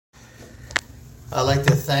I'd like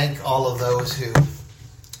to thank all of those who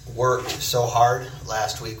worked so hard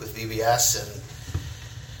last week with VBS,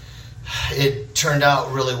 and it turned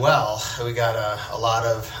out really well. We got a lot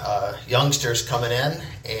of youngsters coming in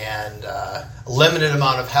and a limited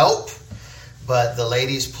amount of help, but the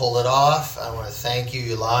ladies pulled it off. I want to thank you,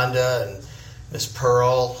 Yolanda and Miss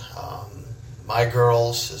Pearl, my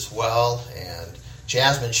girls as well, and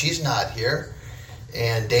Jasmine, she's not here,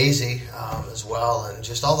 and Daisy as well, and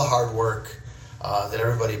just all the hard work that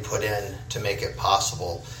everybody put in to make it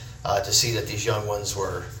possible to see that these young ones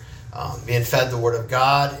were being fed the Word of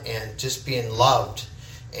God and just being loved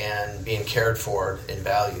and being cared for and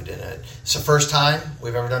valued in it. It's the first time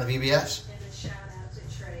we've ever done a VBS. And a shout out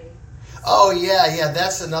to Trey. Oh, yeah,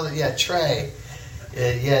 that's another, Trey.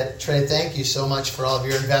 Yeah, Trey, thank you so much for all of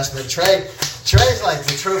your investment. Trey's like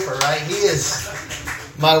the trooper, right? He is,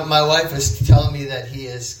 my wife was telling me that he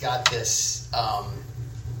has got this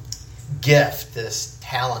gift, this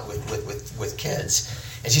talent with kids.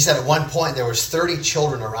 And she said at one point there was 30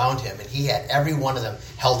 children around him, and he had every one of them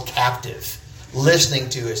held captive, listening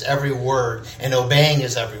to his every word and obeying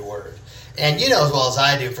his every word. And you know as well as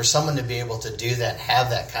I do, for someone to be able to do that,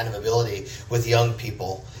 have that kind of ability with young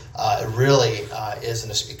people, it really is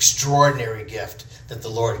an extraordinary gift that the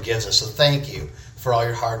Lord gives us. So thank you for all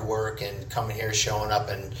your hard work and coming here, showing up,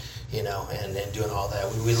 and and doing all that.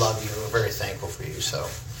 We love you. We're very thankful for you. So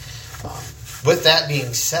with that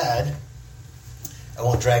being said, I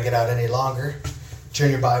won't drag it out any longer. Turn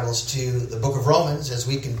your Bibles to the book of Romans as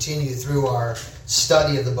we continue through our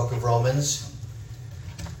study of the book of Romans.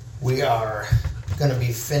 We are going to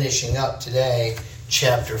be finishing up today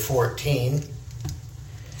chapter 14.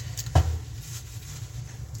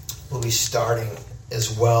 We'll be starting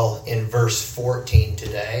as well in verse 14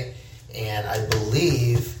 today, and I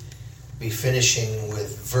believe be finishing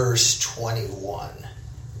with verse 21.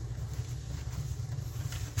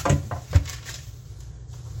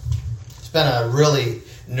 It's been a really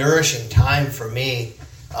nourishing time for me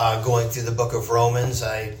going through the book of Romans.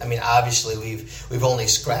 I mean, obviously we've only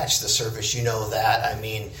scratched the surface. You know that. I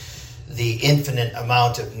mean, the infinite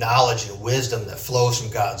amount of knowledge and wisdom that flows from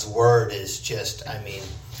God's Word is just,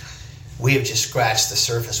 we have just scratched the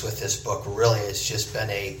surface with this book. Really, it's just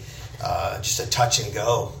been just a touch and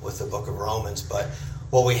go with the book of Romans. But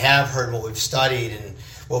what we have heard, what we've studied, and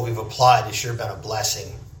what we've applied has sure been a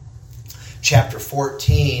blessing. Chapter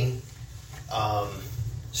 14,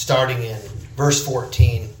 starting in verse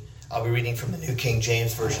 14, I'll be reading from the New King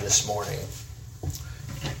James Version this morning.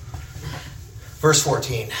 Verse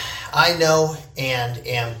 14, I know and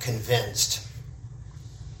am convinced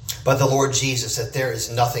by the Lord Jesus that there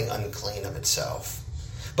is nothing unclean of itself.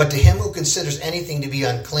 But to him who considers anything to be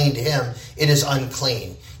unclean, to him it is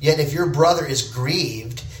unclean. Yet if your brother is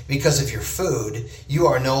grieved because of your food, you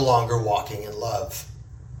are no longer walking in love.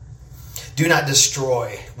 Do not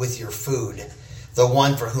destroy with your food the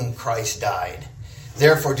one for whom Christ died.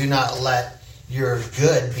 Therefore do not let your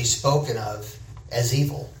good be spoken of as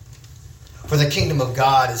evil. For the kingdom of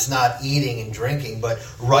God is not eating and drinking, but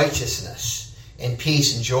righteousness and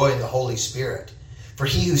peace and joy in the Holy Spirit. For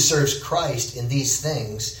he who serves Christ in these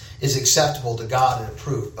things is acceptable to God and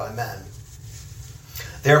approved by men.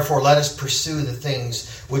 Therefore let us pursue the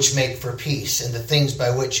things which make for peace, and the things by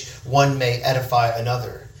which one may edify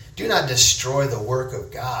another. Do not destroy the work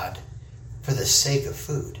of God for the sake of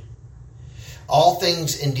food. All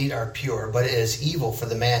things indeed are pure, but it is evil for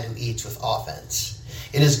the man who eats with offense.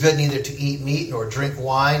 It is good neither to eat meat, nor drink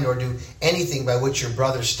wine, nor do anything by which your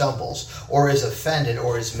brother stumbles, or is offended,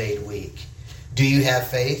 or is made weak. Do you have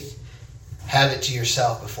faith? Have it to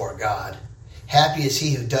yourself before God. Happy is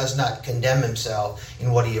he who does not condemn himself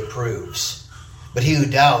in what he approves. But he who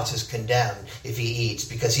doubts is condemned if he eats,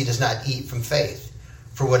 because he does not eat from faith.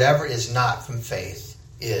 For whatever is not from faith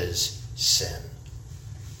is sin.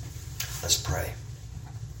 Let's pray.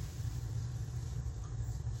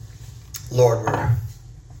 Lord,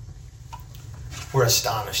 we're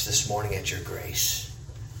astonished this morning at your grace.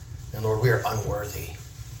 And Lord, we are unworthy.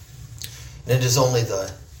 And it is only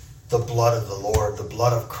the blood of the Lord, the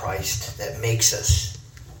blood of Christ, that makes us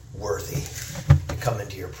worthy to come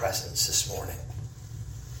into your presence this morning.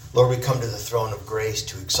 Lord, we come to the throne of grace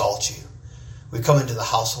to exalt you. We come into the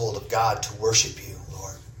household of God to worship you,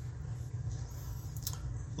 Lord.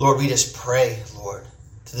 Lord, we just pray, Lord,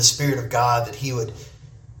 to the Spirit of God that he would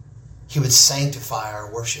sanctify our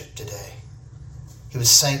worship today. He would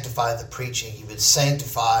sanctify the preaching. He would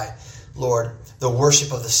sanctify, Lord, the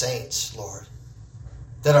worship of the saints, Lord.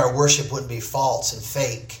 That our worship wouldn't be false and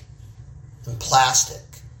fake and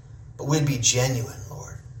plastic, but we'd be genuine,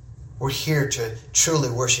 Lord. We're here to truly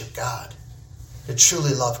worship God, to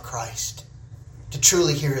truly love Christ. to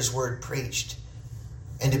truly hear his word preached,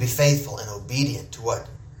 and to be faithful and obedient to what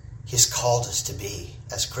he's called us to be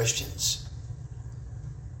as Christians.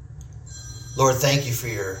 Lord, thank you for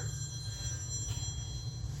your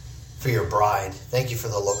bride. Thank you for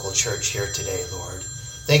the local church here today, Lord.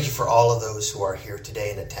 Thank you for all of those who are here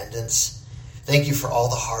today in attendance. Thank you for all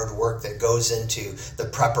the hard work that goes into the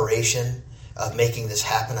preparation of making this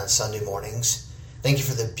happen on Sunday mornings. Thank you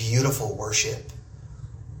for the beautiful worship.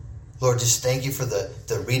 Lord, just thank you for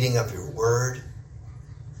the reading of your word.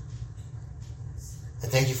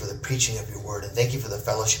 And thank you for the preaching of your word. And thank you for the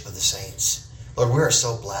fellowship of the saints. Lord, we are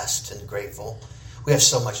so blessed and grateful. We have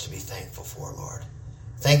so much to be thankful for, Lord.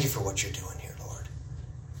 Thank you for what you're doing here, Lord.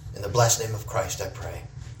 In the blessed name of Christ, I pray.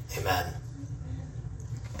 Amen.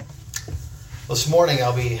 This morning,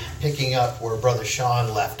 I'll be picking up where Brother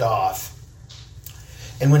Sean left off.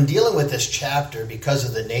 And when dealing with this chapter, because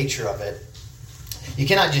of the nature of it, you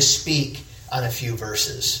cannot just speak on a few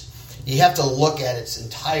verses. You have to look at its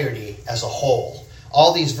entirety as a whole.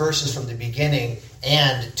 All these verses from the beginning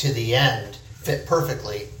and to the end fit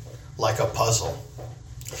perfectly like a puzzle.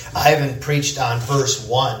 I even preached on verse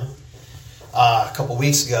 1 a couple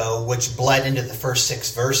weeks ago, which bled into the first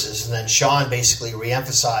 6 verses. And then Sean basically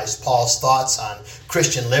reemphasized Paul's thoughts on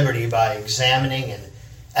Christian liberty by examining and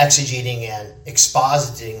exegeting and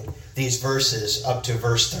expositing these verses up to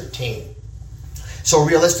verse 13. So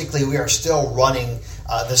realistically, we are still running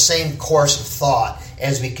the same course of thought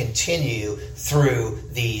as we continue through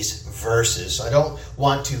these verses. So I don't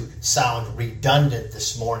want to sound redundant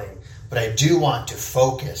this morning, but I do want to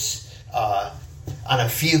focus on a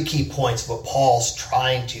few key points of what Paul's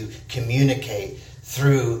trying to communicate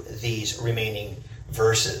through these remaining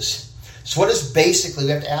verses. So what is basically,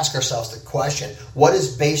 we have to ask ourselves the question, what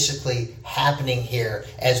is basically happening here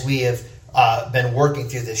as we have been working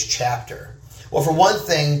through this chapter? Well, for one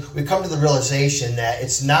thing, we come to the realization that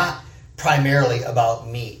it's not primarily about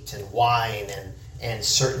meat and wine and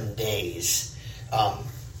certain days.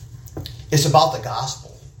 It's about the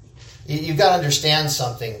gospel. You've got to understand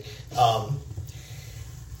something.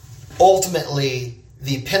 Ultimately,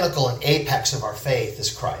 the pinnacle and apex of our faith is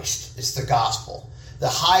Christ. It's the gospel. The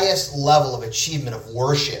highest level of achievement of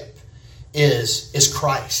worship is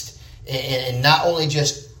Christ. And not only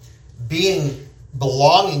just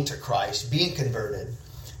belonging to Christ, being converted,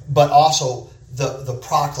 but also the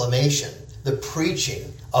proclamation, the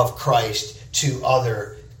preaching of Christ to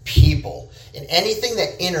other people. And anything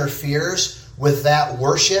that interferes with that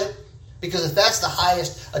worship, because if that's the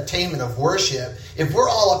highest attainment of worship, if we're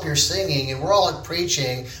all up here singing and we're all up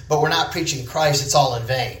preaching, but we're not preaching Christ, it's all in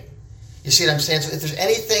vain. You see what I'm saying? So if there's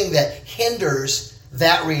anything that hinders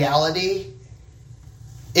that reality,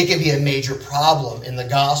 it can be a major problem in the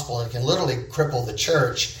gospel, and it can literally cripple the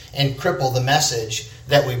church and cripple the message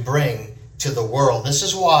that we bring to the world. This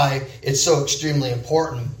is why it's so extremely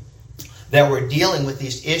important that we're dealing with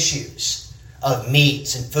these issues of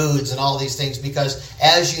meats and foods and all these things, because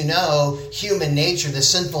as you know, human nature, the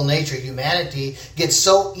sinful nature of humanity, gets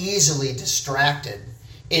so easily distracted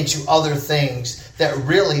into other things that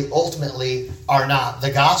really ultimately are not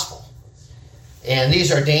the gospel. And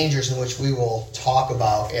these are dangers in which we will talk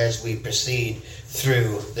about as we proceed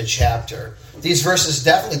through the chapter. These verses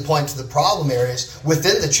definitely point to the problem areas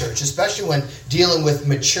within the church, especially when dealing with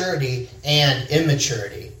maturity and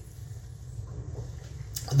immaturity.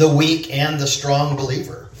 The weak and the strong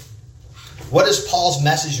believer. What is Paul's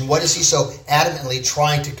message, and what is he so adamantly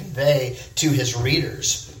trying to convey to his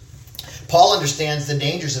readers? Paul understands the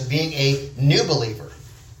dangers of being a new believer,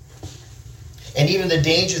 and even the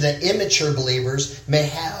danger that immature believers may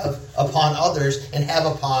have upon others and have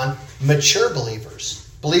upon mature believers.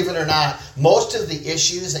 Believe it or not, most of the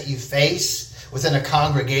issues that you face within a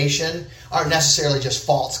congregation aren't necessarily just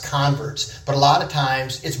false converts, but a lot of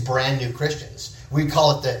times it's brand new Christians. We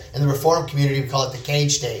call it in the Reformed community, we call it the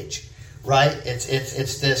cage stage, right?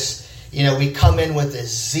 It's this, we come in with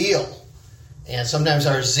this zeal, and sometimes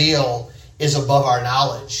our zeal is above our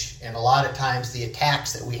knowledge. And a lot of times the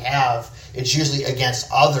attacks that we have, it's usually against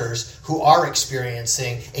others who are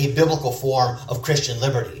experiencing a biblical form of Christian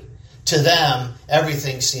liberty. To them,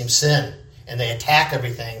 everything seems sin, and they attack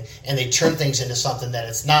everything, and they turn things into something that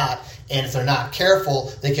it's not. And if they're not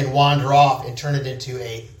careful, they can wander off and turn it into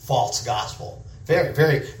a false gospel. Very,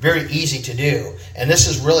 very, very easy to do. And this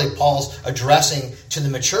is really Paul's addressing to the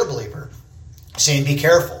mature believer, saying, be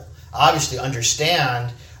careful. Obviously,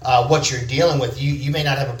 understand what you're dealing with. You may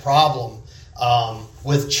not have a problem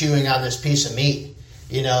with chewing on this piece of meat,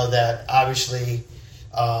 that obviously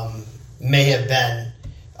may have been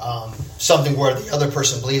something where the other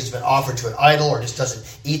person believes has been offered to an idol, or just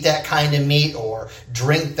doesn't eat that kind of meat, or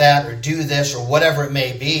drink that, or do this, or whatever it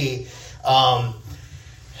may be,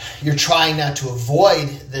 you're trying not to avoid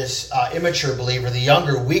this immature believer, the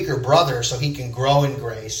younger, weaker brother, so he can grow in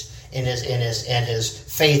grace, and his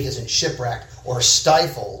faith isn't shipwrecked or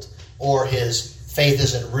stifled, or his faith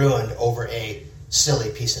isn't ruined over a silly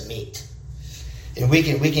piece of meat. And we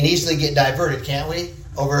can easily get diverted, can't we?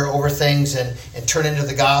 Over things and turn into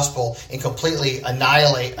the gospel and completely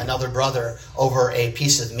annihilate another brother over a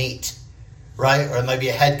piece of meat, right? Or it might be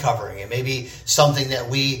a head covering. It may be something that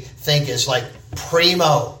we think is like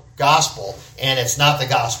primo gospel, and it's not the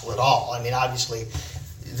gospel at all. I mean, obviously,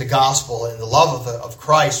 the gospel and the love of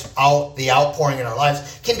Christ, the outpouring in our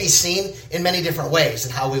lives, can be seen in many different ways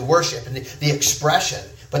in how we worship and the expression.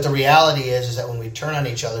 But the reality is that when we turn on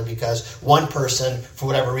each other because one person, for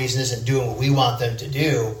whatever reason, isn't doing what we want them to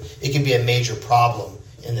do, it can be a major problem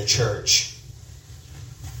in the church.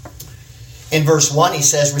 In verse 1, he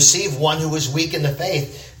says, receive one who is weak in the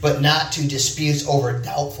faith, but not to disputes over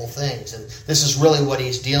doubtful things. And this is really what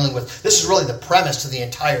he's dealing with. This is really the premise to the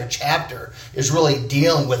entire chapter, is really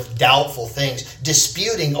dealing with doubtful things,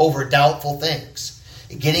 disputing over doubtful things,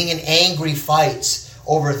 getting in angry fights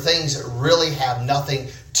over things that really have nothing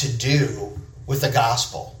to do with the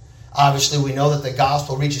gospel. Obviously, we know that the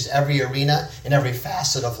gospel reaches every arena and every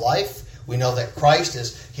facet of life. We know that Christ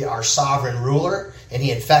is our sovereign ruler, and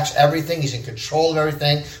he infects everything. He's in control of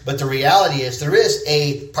everything. But the reality is there is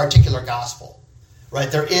a particular gospel, right?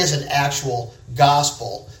 There is an actual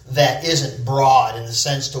gospel that isn't broad in the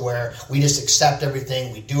sense to where we just accept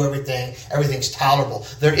everything, we do everything, everything's tolerable.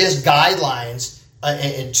 There is guidelines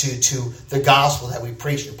to the gospel that we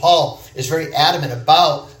preach. And Paul is very adamant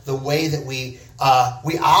about the way that we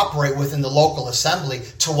operate within the local assembly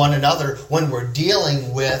to one another when we're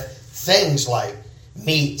dealing with things like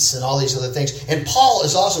meats and all these other things. And Paul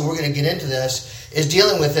is also, we're going to get into this, is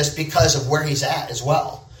dealing with this because of where he's at as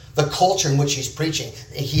well. The culture in which he's preaching.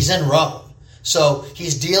 He's in Rome. So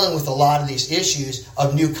he's dealing with a lot of these issues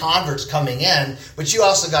of new converts coming in. But you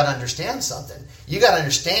also got to understand something. You got to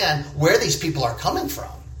understand where these people are coming from.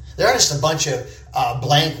 They're not just a bunch of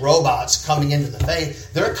blank robots coming into the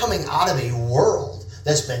faith. They're coming out of a world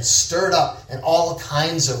that's been stirred up in all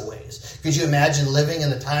kinds of ways. Could you imagine living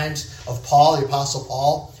in the times of Paul, the Apostle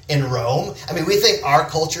Paul, in Rome? I mean, we think our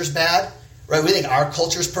culture's bad, right? We think our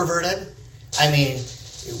culture's perverted. I mean,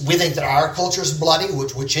 we think that our culture's bloody,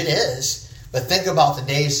 which it is. But think about the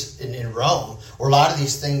days in Rome where a lot of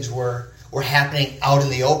these things were happening out in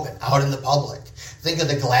the open, out in the public. Think of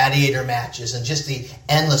the gladiator matches and just the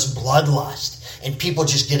endless bloodlust and people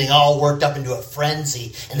just getting all worked up into a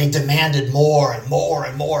frenzy, and they demanded more and more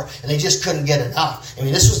and more, and they just couldn't get enough. I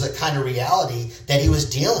mean, this was the kind of reality that he was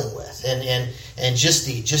dealing with, and just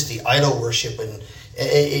the idol worship, and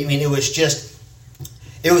I mean, it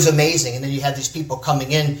was amazing. And then you had these people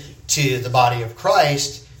coming in to the body of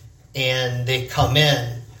Christ, and they come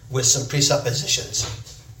in with some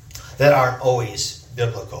presuppositions that aren't always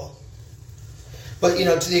biblical. But, you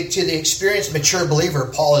know, to the experienced, mature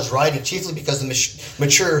believer, Paul is writing chiefly because the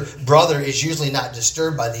mature brother is usually not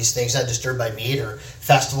disturbed by these things, not disturbed by meat or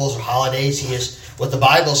festivals or holidays. He is, what the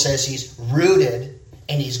Bible says, he's rooted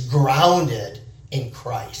and he's grounded in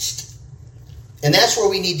Christ. And that's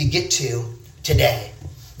where we need to get to today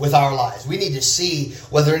with our lives. We need to see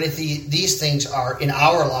whether any of these things are in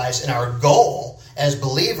our lives, and our goal as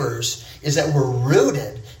believers is that we're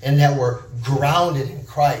rooted and that we're grounded in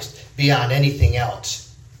Christ beyond anything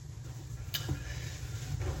else.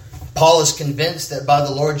 Paul is convinced that by the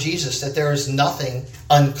Lord Jesus that there is nothing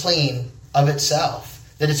unclean of itself,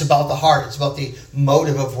 that it's about the heart, it's about the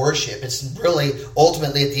motive of worship. It's really,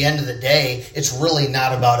 ultimately, at the end of the day, it's really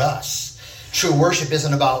not about us. True worship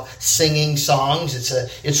isn't about singing songs.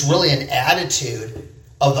 It's really an attitude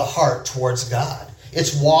of the heart towards God.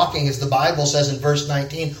 It's walking, as the Bible says in verse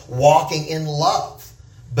 19, walking in love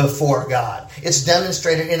before God. It's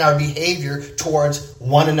demonstrated in our behavior towards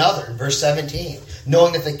one another. In verse 17,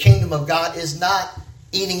 knowing that the kingdom of God is not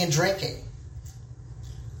eating and drinking.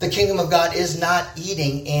 The kingdom of God is not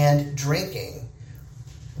eating and drinking,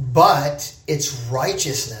 but it's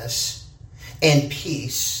righteousness and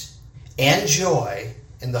peace and joy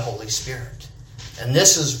in the Holy Spirit. And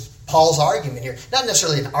this is Paul's argument here. Not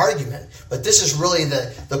necessarily an argument, but this is really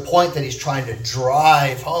the point that he's trying to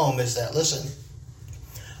drive home, is that, listen,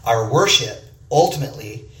 our worship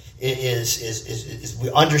ultimately is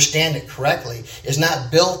we understand it correctly, is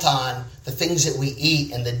not built on the things that we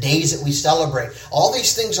eat and the days that we celebrate. All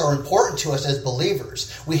these things are important to us as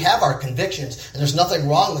believers. We have our convictions, and there's nothing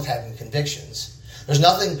wrong with having convictions. There's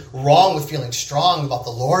nothing wrong with feeling strong about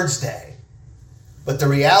the Lord's Day. But the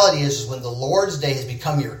reality is when the Lord's Day has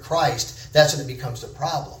become your Christ, that's when it becomes a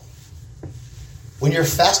problem. When your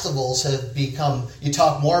festivals have become, you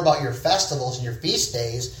talk more about your festivals and your feast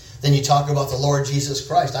days than you talk about the Lord Jesus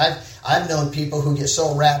Christ. I've known people who get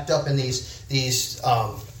so wrapped up in these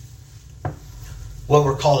what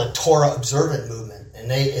were called a Torah observant movement, and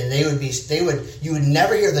you would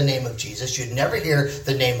never hear the name of Jesus. You'd never hear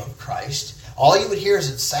the name of Christ. All you would hear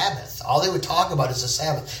is it's Sabbath. All they would talk about is the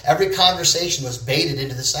Sabbath. Every conversation was baited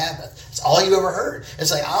into the Sabbath. It's all you ever heard.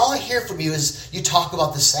 It's like, all I hear from you is you talk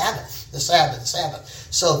about the Sabbath, the Sabbath, the Sabbath.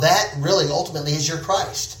 So that really ultimately is your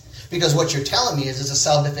Christ. Because what you're telling me is it's a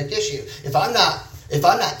salvific issue. If I'm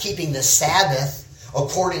not keeping the Sabbath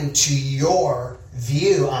according to your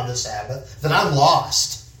view on the Sabbath, then I'm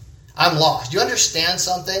lost. I'm lost. Do you understand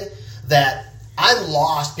something? That I'm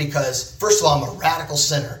lost because, first of all, I'm a radical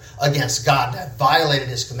sinner against God. I've violated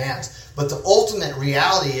His commands. But the ultimate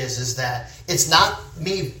reality is that it's not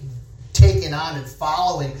me taking on and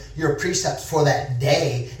following your precepts for that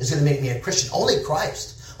day is going to make me a Christian. Only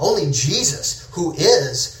Christ, only Jesus, who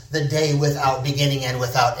is the day without beginning and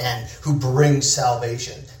without end, who brings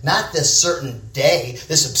salvation. Not this certain day,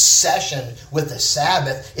 this obsession with the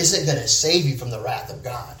Sabbath isn't going to save you from the wrath of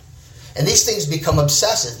God. And these things become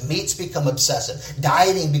obsessive. Meats become obsessive.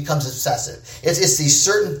 Dieting becomes obsessive. It's these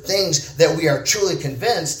certain things that we are truly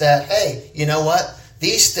convinced that, hey, you know what?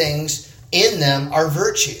 These things in them are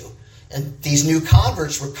virtue. And these new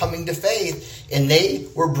converts were coming to faith, and they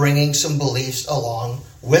were bringing some beliefs along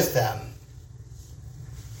with them.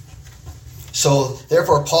 So,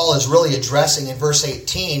 therefore, Paul is really addressing in verse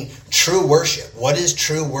 18 true worship. What does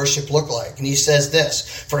true worship look like? And he says this,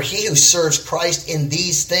 "For he who serves Christ in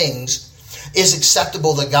these things is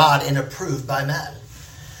acceptable to God and approved by men."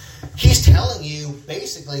 He's telling you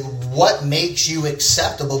basically what makes you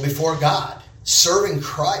acceptable before God. Serving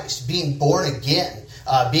Christ, being born again,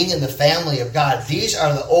 being in the family of God. These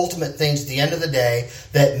are the ultimate things at the end of the day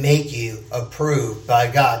that make you approved by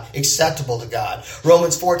God, acceptable to God.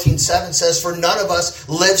 Romans 14:7 says, "For none of us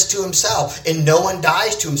lives to himself, and no one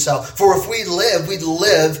dies to himself. For if we live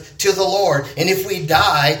to the Lord. And if we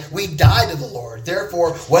die to the Lord.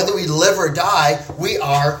 Therefore, whether we live or die, we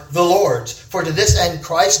are the Lord's. For to this end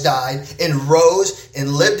Christ died and rose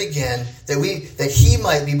and lived again, that he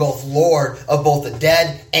might be both Lord of both the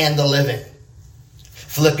dead and the living."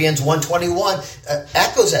 Philippians 1:21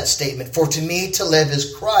 echoes that statement. "For to me to live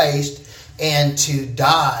is Christ, and to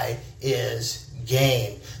die is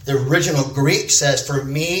gain." The original Greek says, "For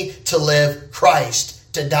me to live Christ,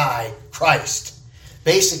 to die Christ."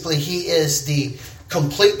 Basically, He is the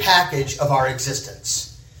complete package of our existence.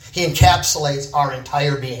 He encapsulates our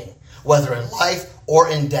entire being. Whether in life or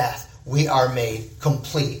in death, we are made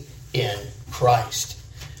complete in Christ.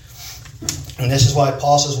 And this is why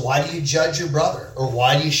Paul says, "Why do you judge your brother? Or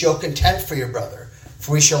why do you show contempt for your brother?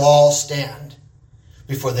 For we shall all stand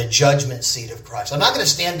before the judgment seat of Christ." I'm not going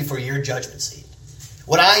to stand before your judgment seat.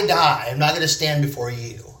 When I die, I'm not going to stand before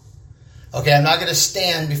you. Okay, I'm not going to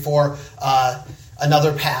stand before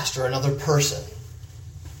another pastor, another person.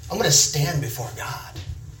 I'm going to stand before God.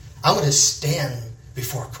 I'm going to stand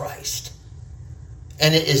before Christ.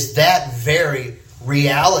 And it is that very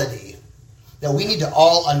reality that we need to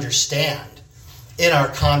all understand in our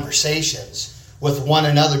conversations with one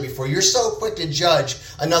another before you're so quick to judge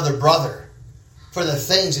another brother for the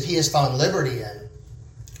things that he has found liberty in.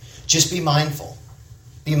 Just be mindful.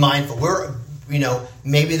 Be mindful.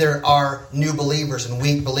 Maybe there are new believers and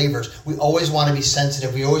weak believers. We always want to be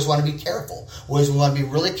sensitive. We always want to be careful. We want to be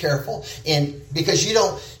really careful. And because you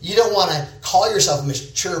don't want to call yourself a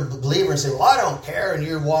mature believer and say, "Well, I don't care," and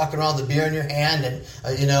you're walking around with a beer in your hand and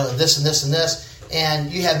and this and this and this,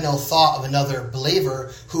 and you have no thought of another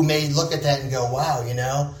believer who may look at that and go, "Wow,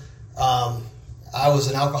 I was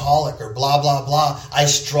an alcoholic," or blah blah blah. I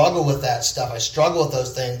struggle with that stuff. I struggle with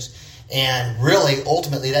those things. And really,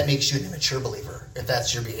 ultimately, that makes you an immature believer, if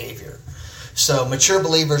that's your behavior. So mature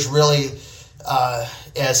believers really,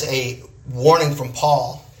 as a warning from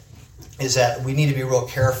Paul, is that we need to be real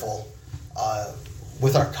careful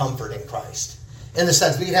with our comfort in Christ. In the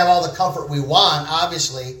sense, we can have all the comfort we want,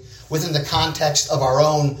 obviously, within the context of our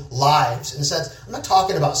own lives. In the sense, I'm not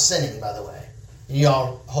talking about sinning, by the way.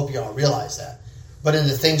 Hope you all realize that. But in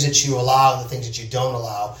the things that you allow and the things that you don't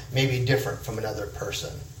allow may be different from another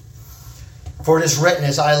person. "For it is written,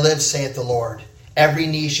 as I live, saith the Lord, every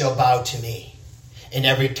knee shall bow to me, and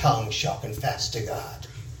every tongue shall confess to God.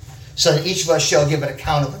 So that each of us shall give an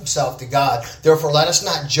account of himself to God. Therefore let us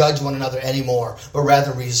not judge one another anymore, but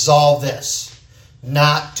rather resolve this,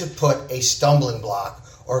 not to put a stumbling block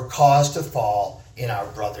or cause to fall in our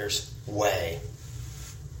brother's way.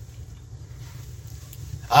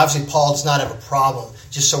 Obviously, Paul does not have a problem,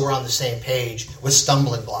 just so we're on the same page, with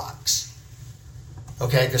stumbling blocks.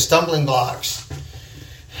 Okay, because stumbling blocks,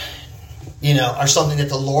 are something that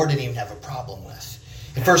the Lord didn't even have a problem with.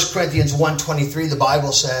 In 1 Corinthians 1:23, the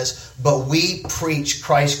Bible says, "But we preach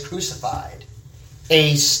Christ crucified,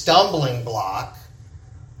 a stumbling block,"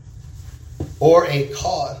 or a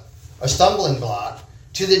stumbling block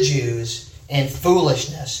to the Jews and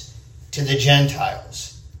foolishness to the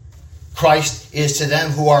Gentiles. Christ is to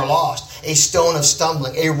them who are lost a stone of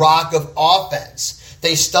stumbling, a rock of offense.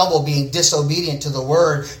 They stumble being disobedient to the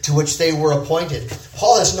word to which they were appointed.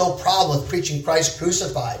 Paul has no problem with preaching Christ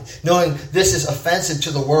crucified, knowing this is offensive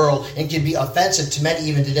to the world and can be offensive to many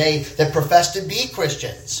even today that profess to be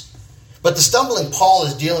Christians. But the stumbling Paul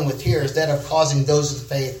is dealing with here is that of causing those of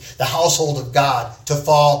the faith, the household of God, to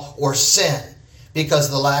fall or sin because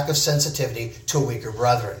of the lack of sensitivity to weaker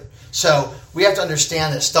brethren. So we have to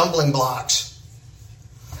understand that stumbling blocks,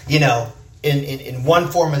 in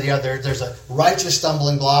one form or the other, there's a righteous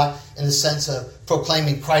stumbling block in the sense of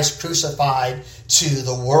proclaiming Christ crucified to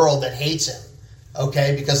the world that hates him.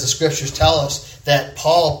 Okay, because the scriptures tell us that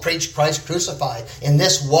Paul preached Christ crucified. And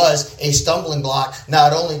this was a stumbling block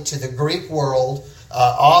not only to the Greek world,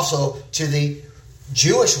 also to the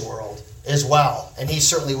Jewish world as well. And he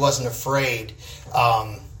certainly wasn't afraid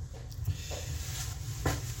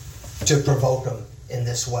to provoke them in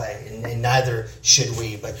this way. And neither should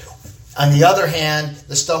we. But on the other hand,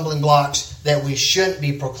 the stumbling blocks that we shouldn't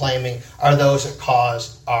be proclaiming are those that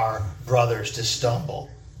cause our brothers to stumble.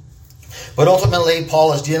 But ultimately,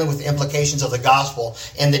 Paul is dealing with the implications of the gospel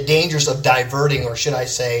and the dangers of diverting, or should I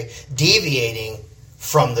say, deviating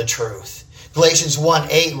from the truth. Galatians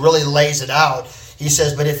 1:8 really lays it out. He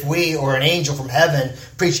says, "But if we or an angel from heaven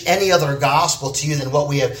preach any other gospel to you than what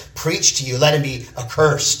we have preached to you, let him be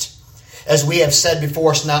accursed. As we have said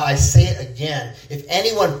before, so now I say it again, if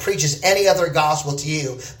anyone preaches any other gospel to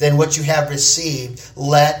you than what you have received,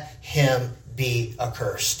 let him be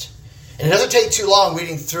accursed." And it doesn't take too long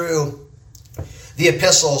reading through the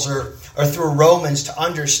epistles or through Romans to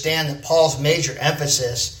understand that Paul's major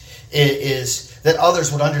emphasis is that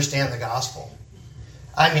others would understand the gospel.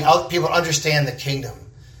 I mean, people understand the kingdom,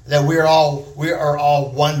 that we are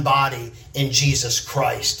all one body in Jesus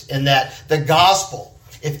Christ, and that the gospel,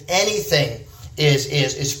 if anything,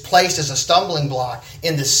 is placed as a stumbling block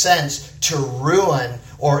in the sense to ruin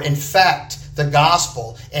or infect the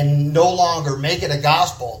gospel and no longer make it a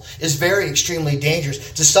gospel, is very extremely dangerous.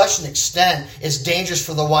 To such an extent, it's dangerous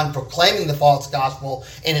for the one proclaiming the false gospel,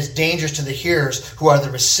 and it's dangerous to the hearers who are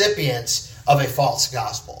the recipients of a false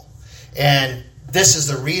gospel. And this is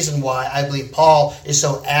the reason why I believe Paul is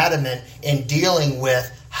so adamant in dealing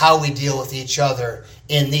with how we deal with each other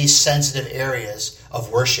in these sensitive areas of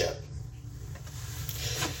worship.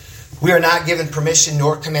 We are not given permission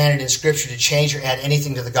nor commanded in Scripture to change or add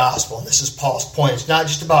anything to the gospel. And this is Paul's point. It's not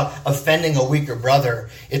just about offending a weaker brother.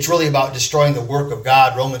 It's really about destroying the work of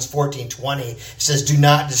God. Romans 14:20 says, "Do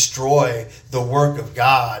not destroy the work of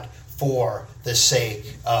God for the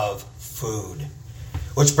sake of food."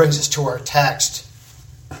 Which brings us to our text.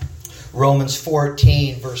 Romans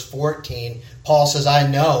 14, verse 14. Paul says, "I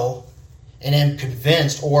know and am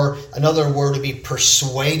convinced," or another word would be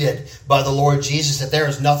persuaded, by the Lord Jesus, "that there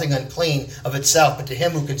is nothing unclean of itself, but to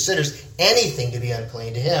him who considers anything to be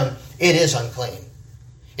unclean, to him it is unclean.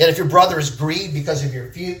 Yet if your brother is grieved because of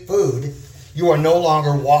your food, you are no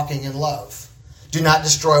longer walking in love. Do not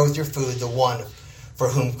destroy with your food the one for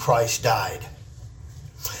whom Christ died."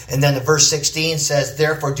 And then the verse 16 says,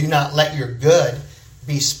 "Therefore do not let your good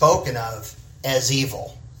be spoken of as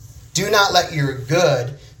evil." Do not let your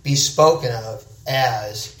good be spoken of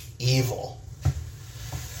as evil.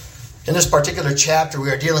 In this particular chapter, we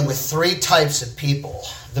are dealing with three types of people: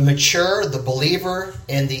 the mature, the believer,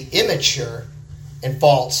 and the immature and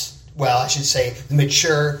false. Well, I should say the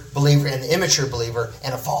mature believer and the immature believer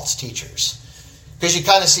and false teachers. Because you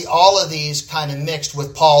kind of see all of these kind of mixed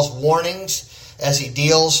with Paul's warnings as he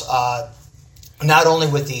deals not only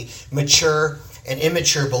with the mature and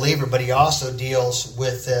immature believer, but he also deals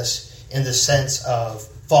with this in the sense of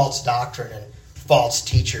false doctrine and false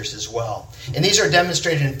teachers as well. And these are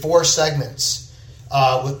demonstrated in four segments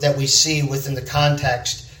that we see within the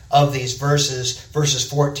context of these verses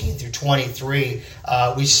 14 through 23.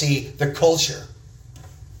 We see the culture.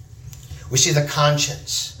 We see the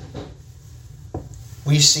conscience.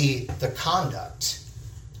 We see the conduct.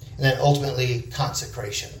 And then ultimately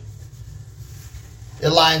consecration. It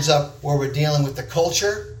lines up where we're dealing with the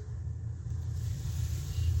culture,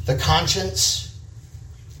 the conscience,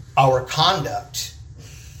 our conduct,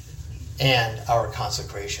 and our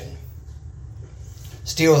consecration.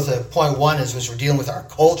 Let's deal with point one as we're dealing with our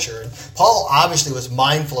culture. And Paul obviously was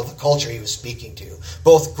mindful of the culture he was speaking to,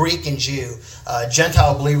 both Greek and Jew,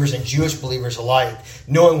 Gentile believers and Jewish believers alike,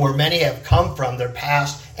 knowing where many have come from, their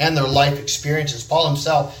past and their life experiences. Paul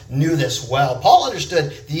himself knew this well. Paul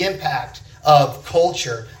understood the impact of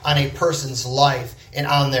culture on a person's life and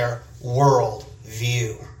on their world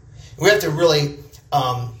view. We have to really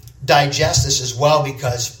digest this as well,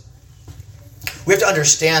 because we have to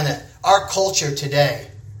understand that our culture today,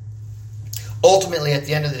 ultimately at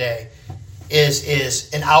the end of the day,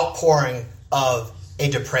 is an outpouring of a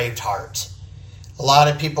depraved heart. A lot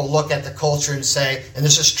of people look at the culture and say, and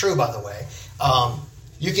this is true by the way,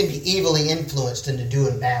 you can be evilly influenced into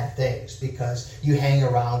doing bad things because you hang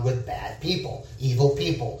around with bad people, evil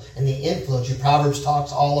people, and the influence. Proverbs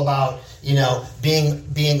talks all about,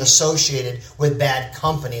 being associated with bad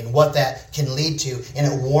company and what that can lead to, and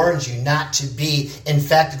it warns you not to be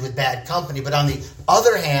infected with bad company. But on the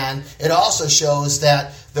other hand, it also shows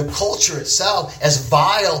that the culture itself, as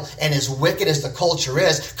vile and as wicked as the culture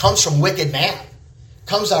is, comes from wicked man,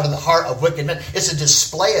 comes out of the heart of wicked men. It's a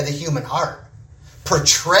display of the human heart,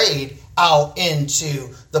 portrayed out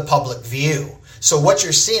into the public view. So what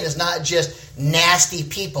you're seeing is not just nasty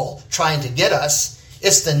people trying to get us,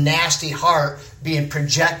 it's the nasty heart being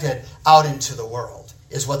projected out into the world,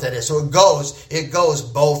 is what that is. So it goes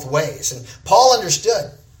both ways. And Paul understood.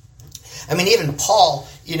 I mean, even Paul,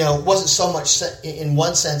 wasn't so much, in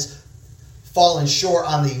one sense, falling short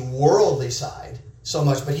on the worldly side so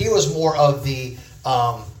much, but he was more of the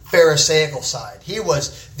Pharisaical side. He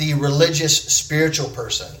was the religious, spiritual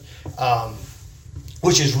person,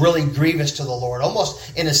 which is really grievous to the Lord.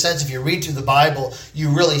 Almost in a sense, if you read through the Bible, you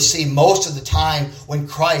really see most of the time when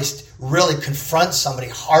Christ really confronts somebody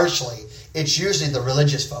harshly, it's usually the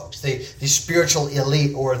religious folks, the spiritual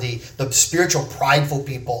elite, or the spiritual prideful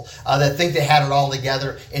people that think they had it all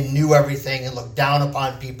together and knew everything and looked down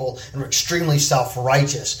upon people and were extremely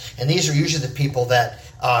self-righteous. And these are usually the people that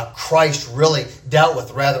Christ really dealt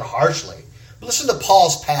with rather harshly. But listen to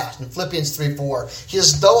Paul's past in Philippians 3:4. He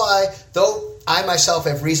says, though I myself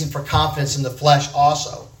have reason for confidence in the flesh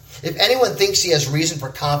also. If anyone thinks he has reason for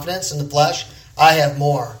confidence in the flesh, I have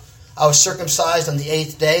more. I was circumcised on the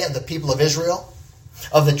 8th day of the people of Israel,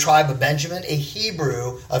 of the tribe of Benjamin, a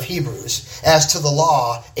Hebrew of Hebrews, as to the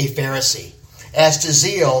law, a Pharisee, as to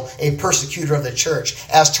zeal, a persecutor of the church,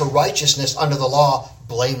 as to righteousness under the law,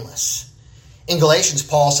 blameless. In Galatians,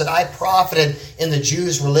 Paul said, I profited in the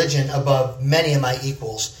Jews' religion above many of my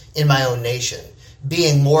equals in my own nation,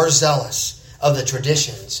 being more zealous of the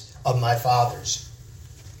traditions of my fathers.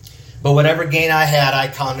 But whatever gain I had, I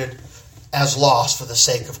counted as loss for the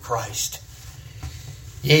sake of Christ.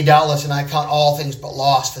 Yea, doubtless, and I count all things but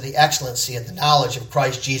loss for the excellency and the knowledge of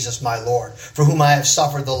Christ Jesus my Lord, for whom I have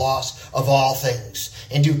suffered the loss of all things,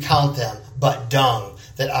 and do count them but dung,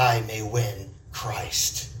 that I may win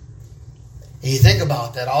Christ. And you think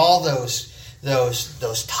about that, all those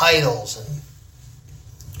titles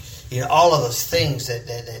and all of those things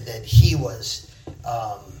that he was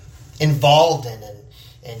involved in,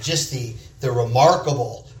 and just the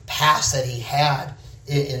remarkable past that he had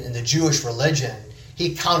in the Jewish religion.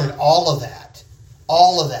 He counted all of that,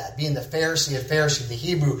 being the Pharisee of Pharisees, the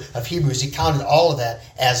Hebrew of Hebrews, he counted all of that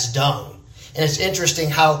as dung. And it's interesting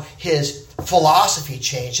how his philosophy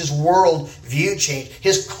changed, his world view changed,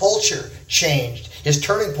 his culture changed. His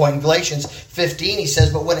turning point in Galatians 15, he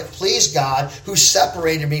says, but when it pleased God, who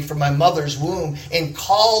separated me from my mother's womb and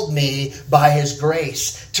called me by his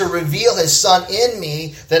grace to reveal his Son in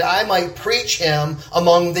me, that I might preach him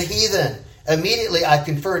among the heathen. Immediately I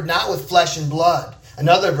conferred not with flesh and blood.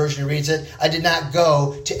 Another version reads it, I did not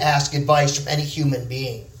go to ask advice from any human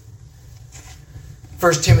being.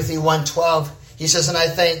 1 Timothy 1:12, he says, and I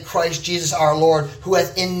thank Christ Jesus our Lord, who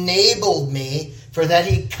hath enabled me, for that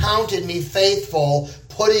he counted me faithful,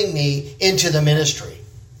 putting me into the ministry,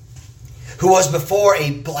 who was before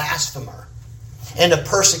a blasphemer and a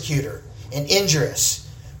persecutor and injurious,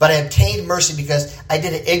 but I obtained mercy because I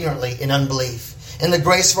did it ignorantly in unbelief. And the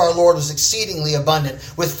grace of our Lord was exceedingly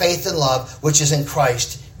abundant with faith and love, which is in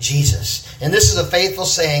Christ Jesus. And this is a faithful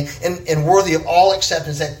saying and worthy of all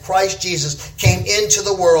acceptance, that Christ Jesus came into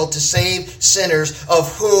the world to save sinners,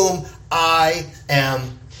 of whom I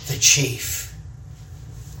am the chief.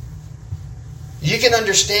 You can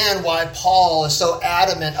understand why Paul is so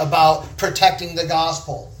adamant about protecting the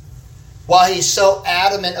gospel. Why he's so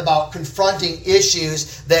adamant about confronting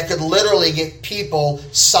issues that could literally get people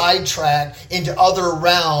sidetracked into other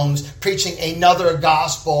realms, preaching another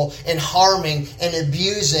gospel and harming and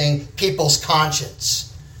abusing people's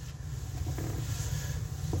conscience.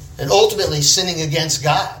 and ultimately sinning against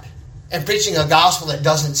God and preaching a gospel that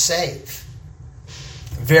doesn't save.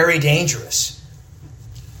 Very dangerous.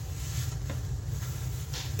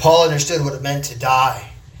 Paul understood what it meant to die.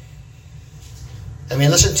 I mean,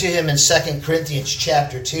 listen to him in 2 Corinthians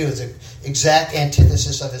chapter 2. It's an exact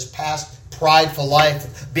antithesis of his past prideful life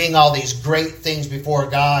of being all these great things before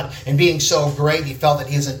God and being so great he felt that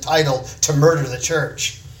he was entitled to murder the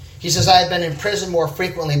church. He says, I have been in prison more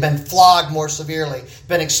frequently, been flogged more severely,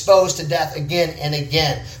 been exposed to death again and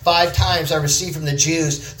again. 5 times I received from the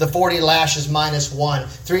Jews the 40 lashes minus 1.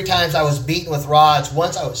 3 times I was beaten with rods.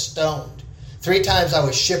 Once I was stoned. 3 times I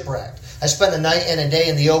was shipwrecked. I spent a night and a day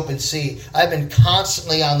in the open sea. I've been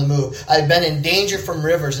constantly on the move. I've been in danger from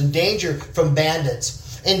rivers, in danger from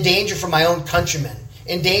bandits, in danger from my own countrymen,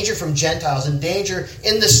 in danger from Gentiles, in danger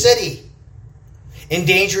in the city, in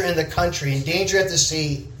danger in the country, in danger at the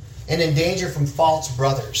sea, and in danger from false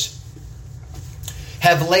brothers.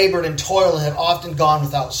 Have labored and toiled and have often gone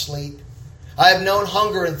without sleep. I have known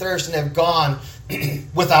hunger and thirst and have gone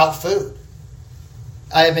without food.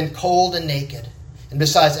 I have been cold and naked. And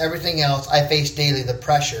besides everything else, I face daily the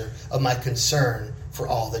pressure of my concern for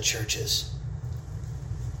all the churches.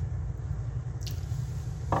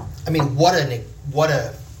 I mean, what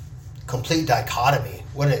a complete dichotomy.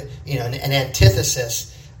 What an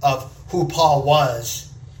antithesis of who Paul was.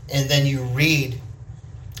 And then you read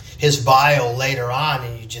his bio later on,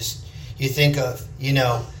 and you think of,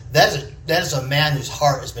 that is a man whose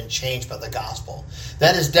heart has been changed by the gospel.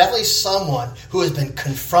 That is definitely someone who has been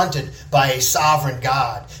confronted by a sovereign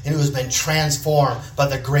God and who has been transformed by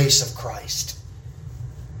the grace of Christ.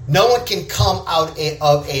 No one can come out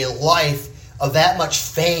of a life of that much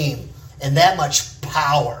fame and that much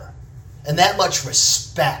power and that much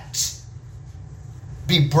respect,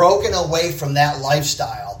 be broken away from that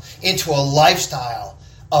lifestyle into a lifestyle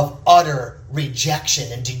of utter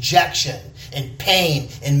rejection and dejection and pain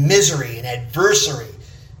and misery and adversity,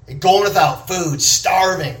 going without food,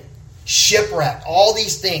 starving, shipwrecked, all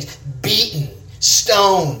these things, beaten,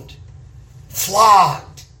 stoned,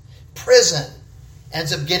 flogged, prison,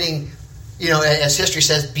 ends up getting, as history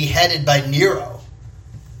says, beheaded by Nero.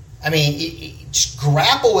 I mean, just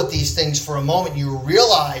grapple with these things for a moment. You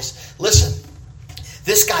realize, listen,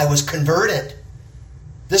 this guy was converted.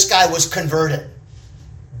 This guy was converted,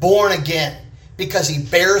 born again, because he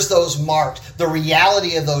bears those marks, the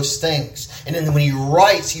reality of those things. And then when he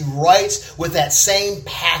writes with that same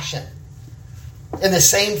passion and the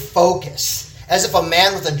same focus, as if a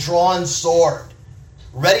man with a drawn sword,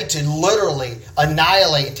 ready to literally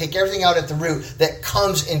annihilate and take everything out at the root that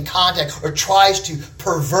comes in contact or tries to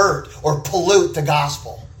pervert or pollute the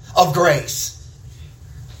gospel of grace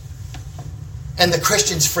and the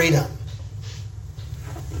Christian's freedom.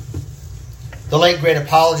 The late great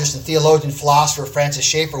apologist and theologian philosopher Francis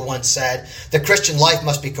Schaeffer once said, the Christian life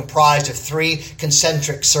must be comprised of 3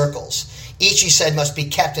 concentric circles. Each, he said, must be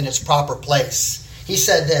kept in its proper place. He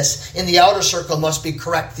said this, in the outer circle must be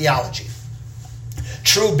correct theology,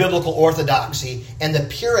 true biblical orthodoxy, and the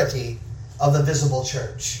purity of the visible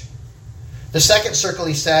church. The second circle,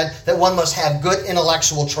 he said, that one must have good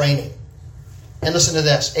intellectual training. And listen to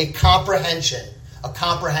this, a comprehension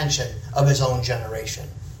of his own generation.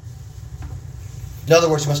 In other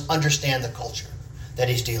words, he must understand the culture that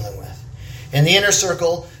he's dealing with. In the inner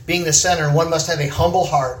circle, being the center, one must have a humble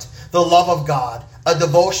heart, the love of God, a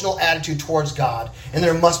devotional attitude towards God, and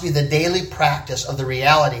there must be the daily practice of the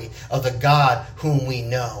reality of the God whom we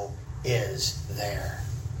know is there.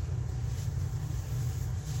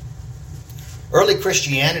 Early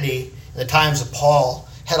Christianity, in the times of Paul,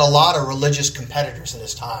 had a lot of religious competitors in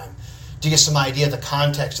his time. To get some idea of the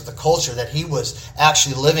context of the culture that he was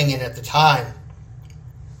actually living in at the time.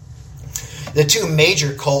 The 2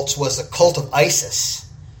 major cults was the cult of Isis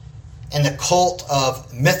and the cult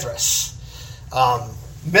of Mithras.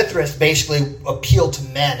 Mithras basically appealed to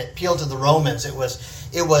men. It appealed to the Romans. It was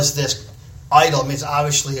this idol. I mean,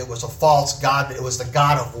 obviously it was a false god, but it was the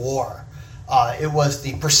god of war. It was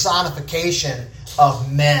the personification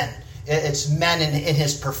of men. It's men in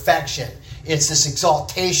his perfection. It's this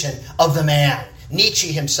exaltation of the man.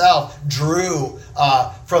 Nietzsche himself drew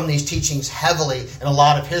from these teachings heavily in a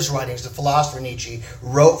lot of his writings. The philosopher Nietzsche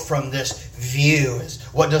wrote from this view as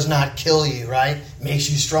what does not kill you, right? Makes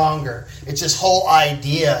you stronger. It's this whole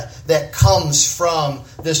idea that comes from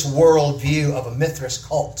this worldview of a Mithras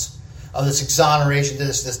cult, of this exoneration to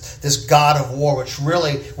this god of war, which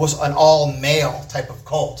really was an all-male type of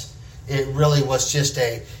cult. It really was just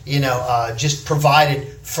just provided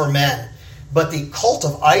for men. But the cult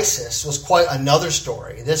of Isis was quite another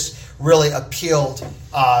story. This really appealed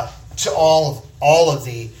to all of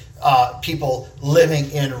the people living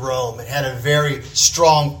in Rome. It had a very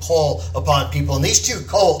strong pull upon people. And these two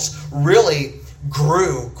cults really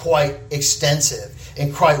grew quite extensive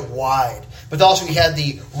and quite wide. But also we had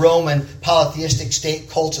the Roman polytheistic state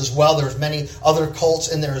cults as well. There was many other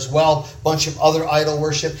cults in there as well, a bunch of other idol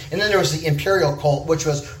worship. And then there was the imperial cult, which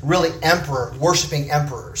was really worshiping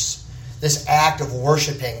emperors. This act of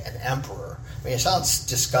worshiping an emperor. I mean, it sounds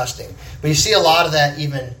disgusting. But you see a lot of that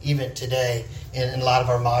even today in a lot of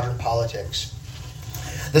our modern politics.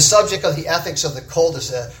 The subject of the ethics of the cult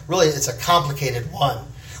is it's a complicated one.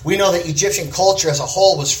 We know that Egyptian culture as a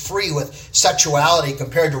whole was free with sexuality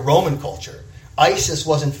compared to Roman culture. Isis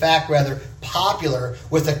was in fact rather popular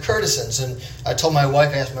with the courtesans. And I asked my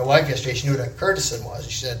wife yesterday, she knew what a courtesan was.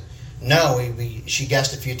 She said, no, she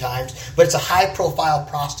guessed a few times. But it's a high-profile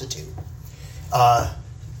prostitute.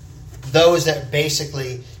 Those that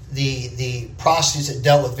basically, the prostitutes that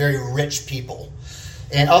dealt with very rich people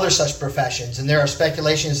and other such professions. And there are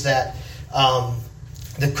speculations that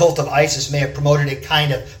the cult of Isis may have promoted a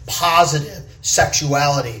kind of positive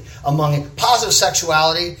sexuality among it. Positive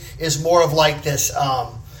sexuality is more of like this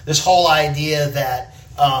whole idea that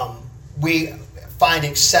we find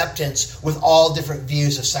acceptance with all different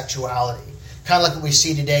views of sexuality. Kind of like what we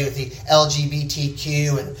see today with the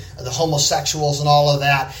LGBTQ and the homosexuals and all of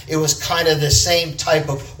that. It was kind of the same type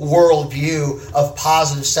of worldview of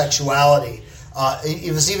positive sexuality.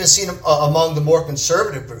 It was even seen among the more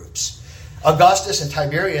conservative groups. Augustus and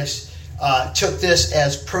Tiberius took this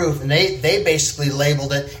as proof, and they basically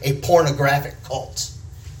labeled it a pornographic cult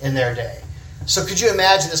in their day. So could you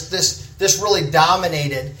imagine this really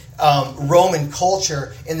dominated Roman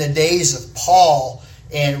culture in the days of Paul,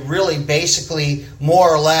 and really basically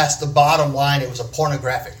more or less the bottom line, it was a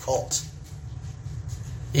pornographic cult.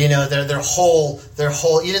 You know, their whole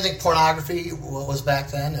you didn't think pornography was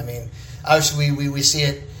back then? I mean, obviously we see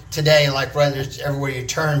it today, like right there's everywhere you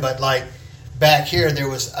turn, but like back here there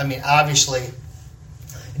was, I mean, obviously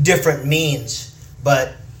different means,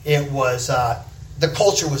 but it was the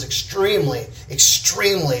culture was extremely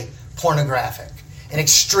pornographic and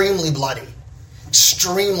extremely bloody,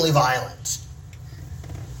 extremely violent,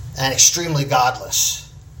 and extremely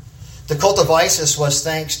godless. The cult of Isis was,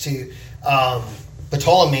 thanks to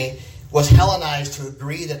Ptolemy, was Hellenized to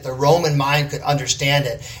agree that the Roman mind could understand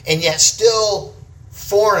it, and yet still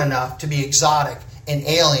foreign enough to be exotic and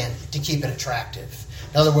alien to keep it attractive.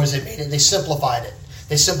 In other words, they simplified it.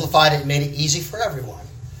 They simplified it and made it easy for everyone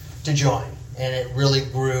to join. And it really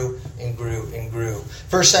grew and grew and grew.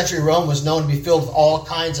 First century Rome was known to be filled with all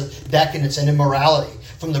kinds of decadence and immorality.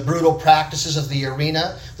 From the brutal practices of the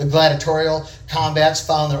arena, the gladiatorial combats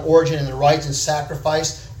found their origin in the rites and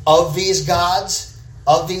sacrifice of these gods,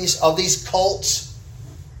 of these cults.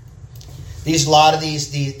 A lot of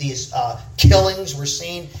these killings were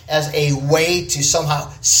seen as a way to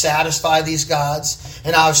somehow satisfy these gods,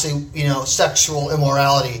 and obviously, you know, sexual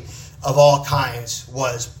immorality of all kinds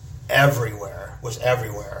was everywhere.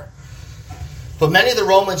 But many of the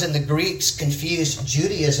Romans and the Greeks confused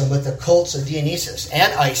Judaism with the cults of Dionysus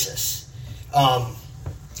and Isis,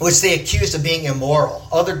 which they accused of being immoral.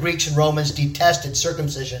 Other Greeks and Romans detested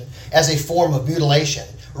circumcision as a form of mutilation,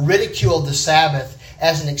 ridiculed the Sabbath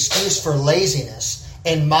as an excuse for laziness,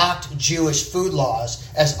 and mocked Jewish food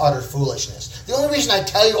laws as utter foolishness. The only reason I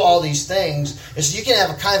tell you all these things is so you can have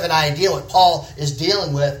a kind of an idea what Paul is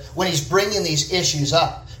dealing with when he's bringing these issues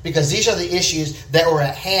up. Because these are the issues that were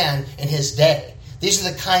at hand in his day. These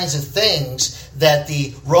are the kinds of things that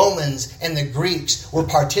the Romans and the Greeks were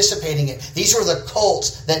participating in. These were the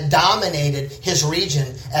cults that dominated his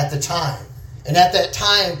region at the time. And at that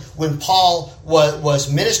time, when Paul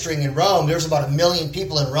was ministering in Rome, there was about 1 million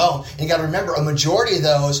people in Rome. And you got to remember, a majority of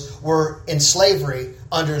those were in slavery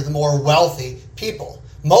under the more wealthy people.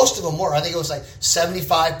 Most of them were. I think it was like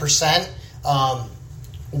 75%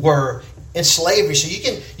 were in slavery. So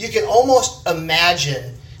you can almost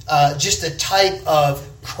imagine just the type of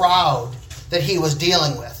crowd that he was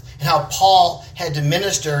dealing with, and how Paul had to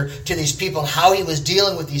minister to these people, and how he was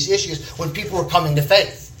dealing with these issues when people were coming to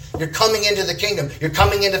faith. You're coming into the kingdom. You're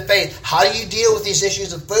coming into faith. How do you deal with these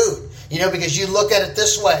issues of food? You know, because you look at it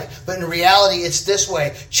this way, but in reality it's this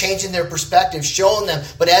way. Changing their perspective, showing them.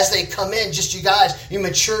 But as they come in, just you guys, you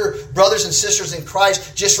mature brothers and sisters in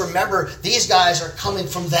Christ, just remember these guys are coming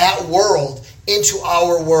from that world into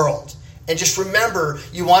our world. And just remember,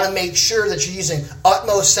 you want to make sure that you're using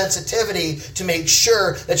utmost sensitivity to make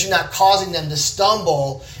sure that you're not causing them to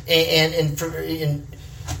stumble, and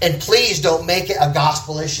please don't make it a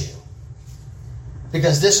gospel issue.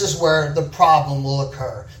 Because this is where the problem will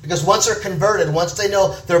occur. Because once they're converted, once they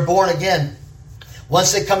know they're born again,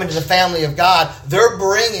 Once they come into the family of God, they're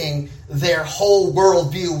bringing their whole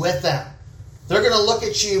worldview with them. They're going to look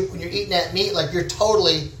at you when you're eating that meat like you're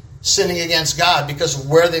totally sinning against God because of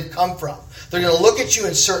where they've come from. They're going to look at you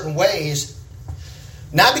in certain ways,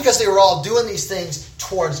 not because they were all doing these things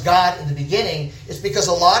towards God in the beginning. It's because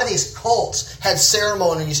a lot of these cults had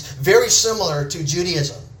ceremonies very similar to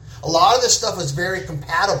Judaism. A lot of this stuff was very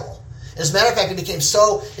compatible. As a matter of fact, it became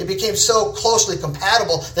so closely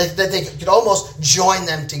compatible that they could almost join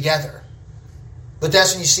them together. But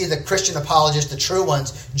that's when you see the Christian apologists, the true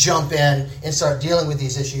ones, jump in and start dealing with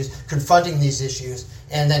these issues, confronting these issues,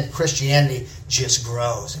 and then Christianity just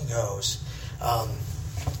grows and goes.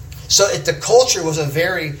 So the culture was a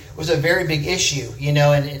very big issue,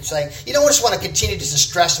 and it's like, you don't just want to continue to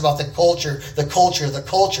stress about the culture.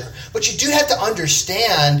 But you do have to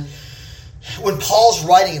understand when Paul's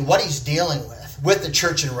writing what he's dealing with the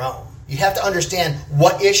church in Rome. You have to understand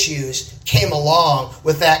what issues came along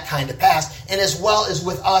with that kind of past, and as well as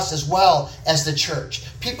with us as well as the church.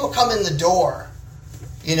 People come in the door,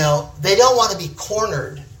 they don't want to be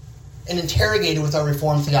cornered and interrogated with our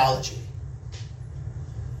Reformed theology.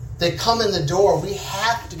 They come in the door, we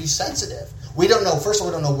have to be sensitive. We don't know, first of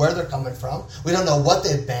all, we don't know where they're coming from. We don't know what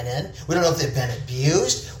they've been in. We don't know if they've been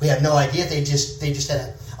abused. We have no idea if they just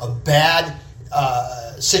had a bad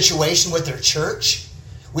situation with their church.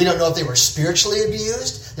 We don't know if they were spiritually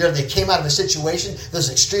abused. They came out of a situation that was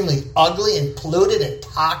extremely ugly and polluted and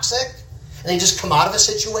toxic. And they just come out of a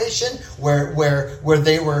situation where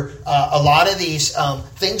they were, a lot of these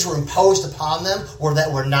things were imposed upon them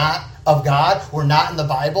that were not of God, were not in the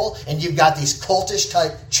Bible. And you've got these cultish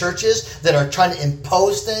type churches that are trying to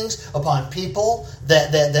impose things upon people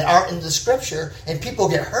that aren't in the Scripture. And people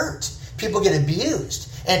get hurt. People get abused.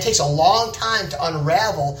 And it takes a long time to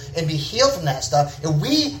unravel and be healed from that stuff. And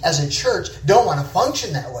we, as a church, don't want to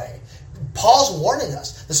function that way. Paul's warning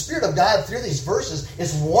us. The Spirit of God, through these verses,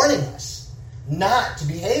 is warning us not to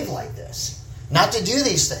behave like this. Not to do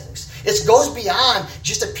these things. It goes beyond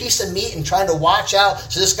just a piece of meat and trying to watch out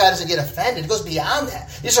so this guy doesn't get offended. It goes beyond that.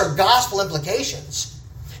 These are gospel implications.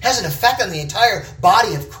 It has an effect on the entire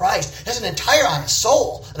body of Christ. It has an entire on a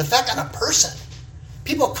soul, an effect on a person.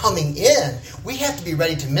 People coming in, we have to be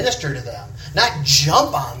ready to minister to them, not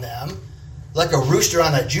jump on them like a rooster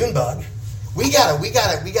on a June bug. We gotta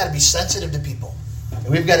be sensitive to people, and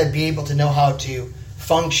we've got to be able to know how to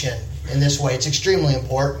function in this way. It's extremely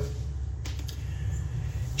important.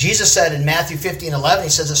 Jesus said in Matthew 15:11, he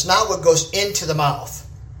says, "It's not what goes into the mouth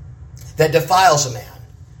that defiles a man,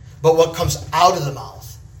 but what comes out of the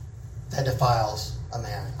mouth that defiles a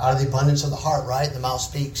man." Out of the abundance of the heart, right? The mouth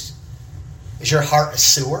speaks. Is your heart a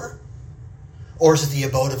sewer? Or is it the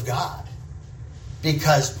abode of God?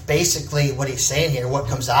 Because basically what he's saying here, what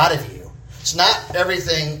comes out of you, it's not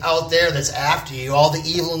everything out there that's after you, all the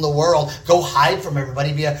evil in the world. Go hide from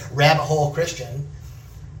everybody, be a rabbit hole Christian.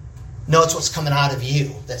 No, it's what's coming out of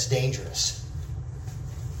you that's dangerous.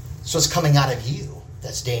 It's what's coming out of you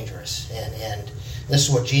that's dangerous. And this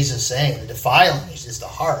is what Jesus is saying. The defiling is the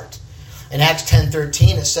heart. In Acts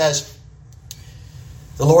 10:13 it says,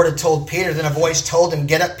 the Lord had told Peter, then a voice told him,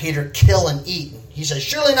 "Get up, Peter, kill and eat." And he said,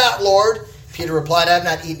 "Surely not, Lord." Peter replied, "I have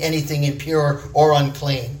not eaten anything impure or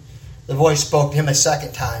unclean." The voice spoke to him a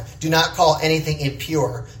second time, "Do not call anything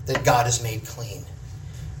impure that God has made clean."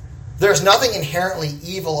 There's nothing inherently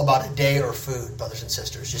evil about a day or food, brothers and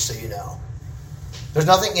sisters, just so you know. There's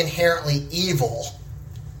nothing inherently evil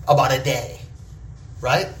about a day,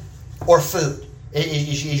 right? Or food.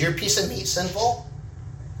 Is your piece of meat sinful?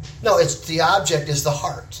 No, the object is the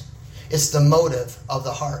heart. It's the motive of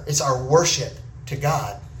the heart. It's our worship to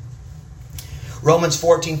God. Romans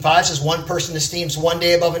 14:5 says, "One person esteems one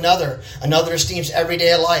day above another. Another esteems every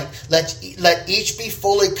day alike. Let each be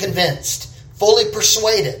fully convinced, fully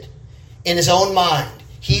persuaded in his own mind.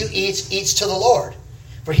 He who eats to the Lord.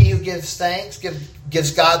 For he who gives thanks,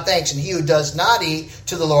 gives God thanks. And he who does not eat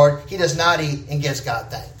to the Lord, he does not eat and gives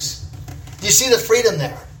God thanks." Do you see the freedom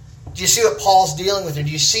there? Do you see what Paul's dealing with here? Do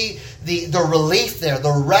you see the relief there, the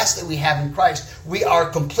rest that we have in Christ? We are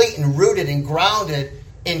complete and rooted and grounded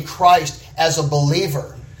in Christ as a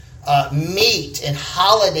believer. Meat and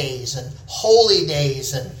holidays and holy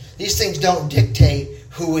days, and these things don't dictate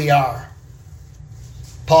who we are.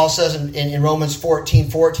 Paul says in Romans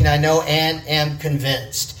 14:14, "I know and am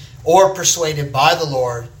convinced or persuaded by the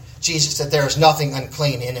Lord Jesus that there is nothing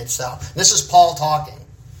unclean in itself." This is Paul talking.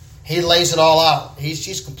 He lays it all out.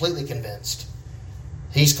 He's completely convinced.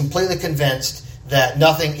 He's completely convinced that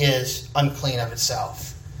nothing is unclean of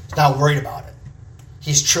itself. He's not worried about it.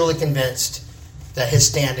 He's truly convinced that his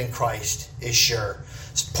stand in Christ is sure.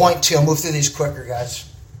 Point two. I'll move through these quicker, guys.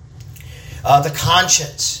 The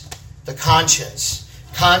conscience. The conscience.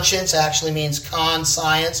 Conscience actually means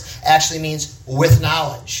conscience, actually means with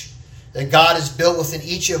knowledge. That God is built within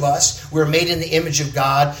each of us. We're made in the image of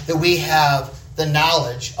God. That we have the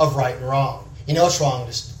knowledge of right and wrong. You know it's wrong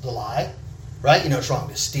to lie, right? You know it's wrong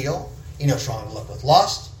to steal. You know it's wrong to look with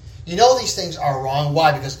lust. You know these things are wrong.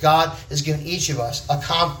 Why? Because God has given each of us a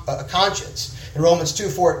conscience. In Romans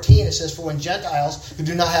 2:14 it says, "For when Gentiles who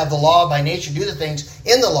do not have the law by nature do the things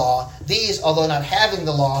in the law, these, although not having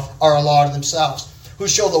the law, are a law to themselves, who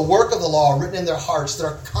show the work of the law written in their hearts,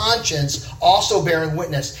 their conscience also bearing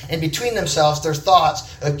witness, and between themselves their thoughts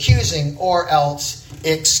accusing or else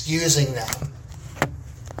excusing them."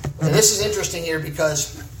 And this is interesting here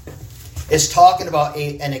because it's talking about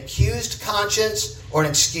an accused conscience or an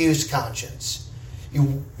excused conscience.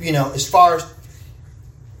 You know, as far as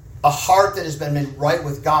a heart that has been made right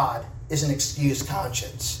with God is an excused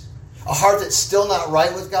conscience. A heart that's still not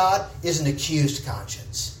right with God is an accused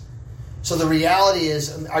conscience. So the reality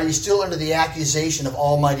is, are you still under the accusation of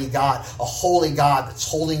Almighty God, a holy God that's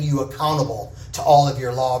holding you accountable to all of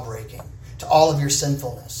your law breaking, to all of your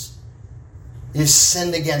sinfulness? You've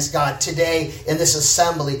sinned against God. Today in this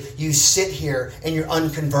assembly, you sit here and you're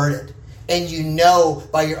unconverted. And you know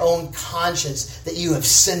by your own conscience that you have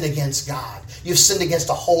sinned against God. You've sinned against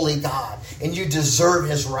a holy God. And you deserve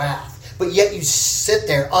His wrath. But yet you sit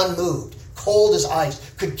there unmoved, cold as ice,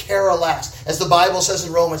 could care less. As the Bible says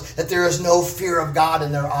in Romans, that there is no fear of God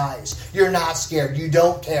in their eyes. You're not scared. You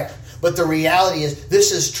don't care. But the reality is,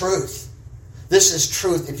 this is truth. This is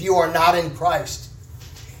truth. If you are not in Christ,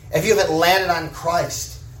 if you haven't landed on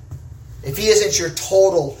Christ, if He isn't your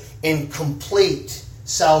total and complete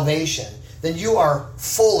salvation, then you are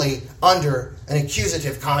fully under an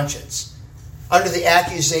accusative conscience, under the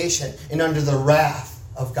accusation and under the wrath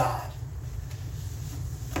of God.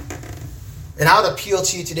 And I would appeal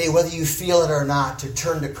to you today, whether you feel it or not, to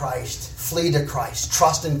turn to Christ, flee to Christ,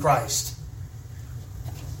 trust in Christ.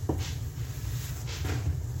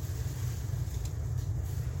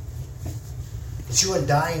 That you would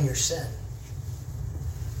die in your sin.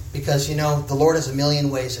 Because, you know, the Lord has a million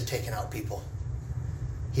ways of taking out people.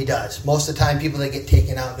 He does. Most of the time, people that get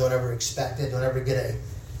taken out don't ever expect it, don't ever get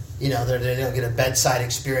they don't get a bedside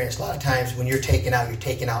experience. A lot of times when you're taken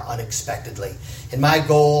out unexpectedly. And my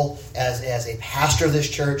goal as a pastor of this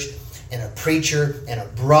church and a preacher and a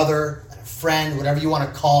brother and a friend, whatever you want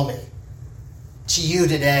to call me, to you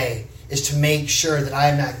today is to make sure that I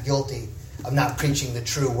am not guilty of not preaching the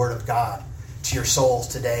true Word of God to your souls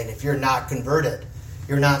today. And if you're not converted,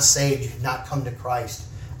 you're not saved, you've not come to Christ,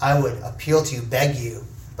 I would appeal to you, beg you,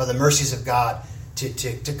 by the mercies of God,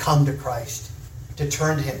 to come to Christ, to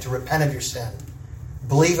turn to Him, to repent of your sin.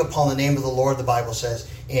 Believe upon the name of the Lord, the Bible says,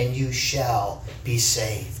 and you shall be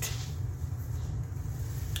saved.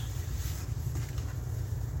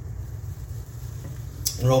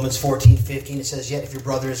 In Romans 14:15 it says, "Yet if your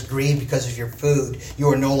brother is grieved because of your food, you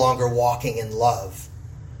are no longer walking in love."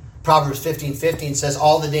 Proverbs 15:15 says,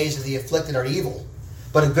 "All the days of the afflicted are evil,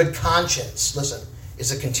 but a good conscience," listen,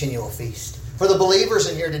 "is a continual feast." For the believers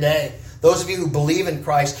in here today, those of you who believe in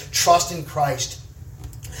Christ, trust in Christ,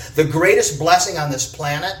 the greatest blessing on this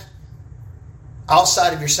planet,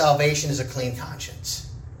 outside of your salvation, is a clean conscience.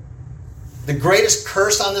 The greatest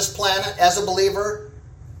curse on this planet as a believer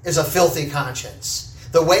is a filthy conscience.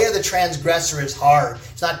 The way of the transgressor is hard.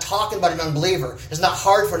 It's not talking about an unbeliever. It's not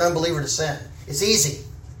hard for an unbeliever to sin. It's easy.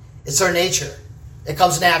 It's their nature. It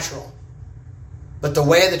comes natural. But the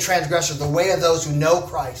way of the transgressor, the way of those who know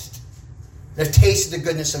Christ, they've tasted the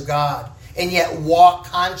goodness of God, and yet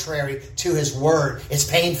walk contrary to His Word, it's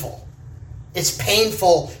painful. It's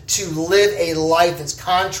painful to live a life that's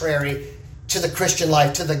contrary to the Christian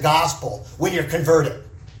life, to the gospel, when you're converted.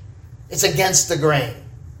 It's against the grain.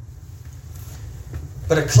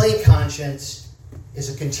 But a clean conscience is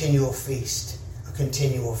a continual feast. A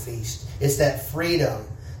continual feast. It's that freedom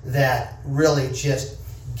that really just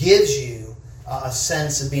gives you a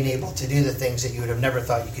sense of being able to do the things that you would have never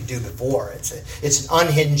thought you could do before. It's an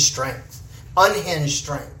unhinged strength. Unhinged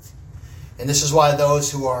strength. And this is why those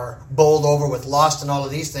who are bowled over with lust and all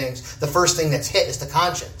of these things, the first thing that's hit is the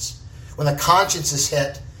conscience. When the conscience is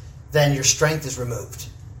hit, then your strength is removed.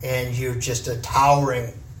 And you're just a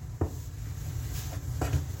towering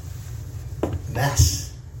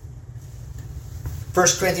mess.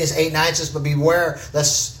 1 Corinthians 8:9 says, "But beware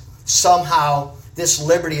lest somehow this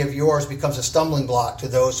liberty of yours becomes a stumbling block to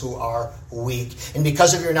those who are weak. And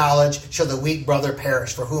because of your knowledge shall the weak brother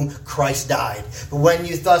perish, for whom Christ died. But when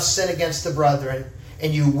you thus sin against the brethren,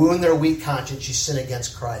 and you wound their weak conscience, you sin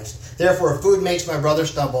against Christ. Therefore, if food makes my brother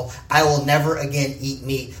stumble, I will never again eat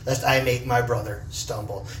meat, lest I make my brother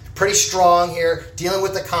stumble. Pretty strong here, dealing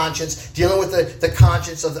with the conscience, dealing with the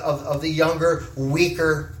conscience of the younger,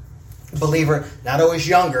 weaker believer. Not always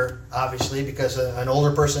younger, obviously, because an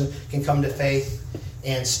older person can come to faith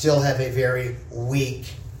and still have a very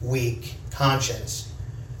weak conscience.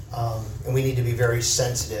 And we need to be very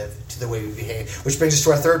sensitive to the way we behave. Which brings us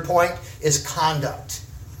to our third point, is conduct.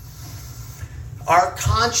 Our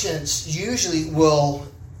conscience usually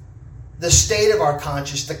the state of our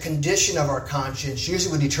conscience, the condition of our conscience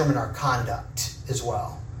usually will determine our conduct as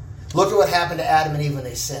well. Look at what happened to Adam and Eve when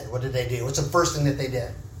they sinned. What did they do? What's the first thing that they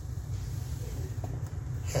did?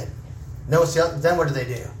 Then what did they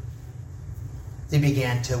do? They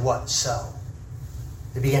began to what? Sow.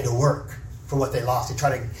 They began to work for what they lost.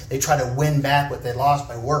 They try to win back what they lost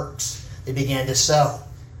by works. They began to sow.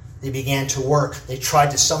 They began to work. They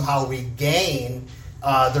tried to somehow regain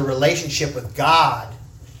the relationship with God,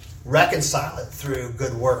 reconcile it through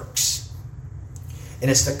good works.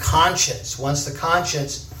 And it's the conscience. Once the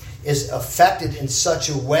conscience is affected in such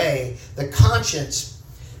a way, the conscience,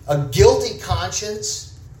 a guilty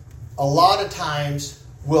conscience, a lot of times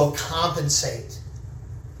will compensate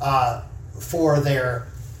for their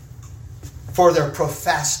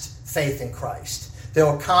professed faith in Christ.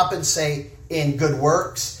 They'll compensate in good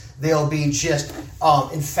works. They'll be just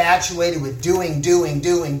infatuated with doing.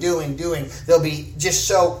 They'll be just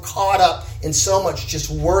so caught up in so much just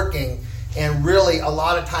working. And really, a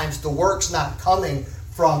lot of times, the work's not coming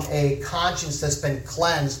from a conscience that's been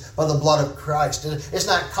cleansed by the blood of Christ. It's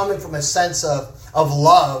not coming from a sense of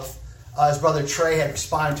love, as Brother Trey had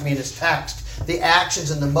responded to me in his text. The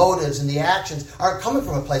actions and the motives and the actions aren't coming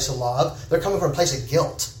from a place of love. They're coming from a place of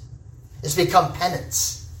guilt. It's become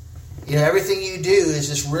penance. Everything you do is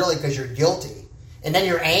just really because you're guilty. And then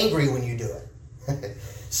you're angry when you do it.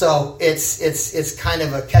 So it's kind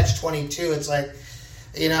of a catch-22. It's like,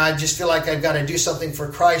 I just feel like I've got to do something for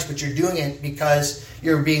Christ, but you're doing it because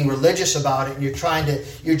you're being religious about it, and you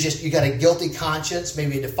got a guilty conscience,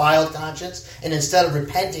 maybe a defiled conscience, and instead of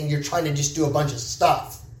repenting, you're trying to just do a bunch of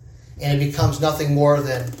stuff. And it becomes nothing more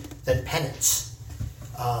than penance.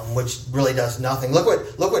 Which really does nothing. Look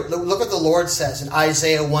what the Lord says in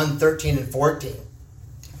Isaiah 1:13 and 14.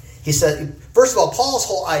 He said, first of all, Paul's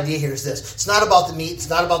whole idea here is this. It's not about the meat. It's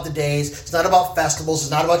not about the days. It's not about festivals.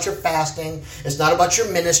 It's not about your fasting. It's not about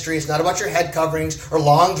your ministry. It's not about your head coverings or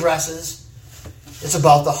long dresses. It's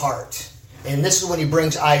about the heart. And this is when he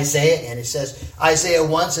brings Isaiah in. He says, Isaiah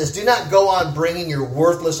 1 says, do not go on bringing your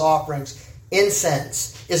worthless offerings.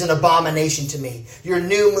 Incense is an abomination to me. Your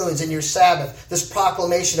new moons and your Sabbath, this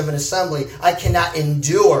proclamation of an assembly, I cannot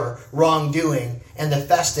endure wrongdoing and the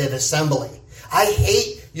festive assembly. I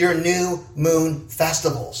hate your new moon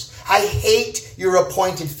festivals. I hate your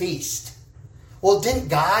appointed feast. Well, didn't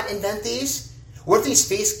God invent these? Weren't these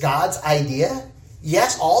feasts God's idea?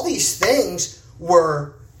 Yes, all these things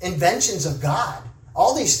were inventions of God.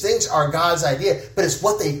 All these things are God's idea, but it's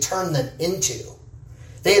what they turn them into.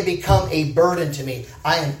 They have become a burden to me.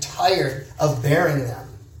 I am tired of bearing them.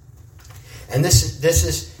 And this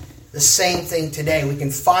is the same thing today. We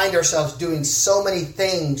can find ourselves doing so many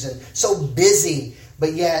things and so busy,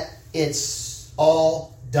 but yet it's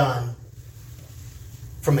all done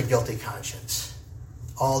from a guilty conscience.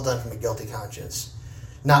 All done from a guilty conscience.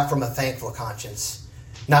 Not from a thankful conscience.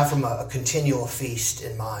 Not from a continual feast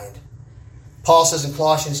in mind. Paul says in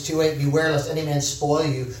Colossians 2:8, beware lest any man spoil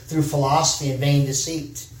you through philosophy and vain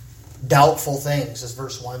deceit. Doubtful things, as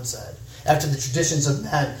verse 1 said. After the traditions of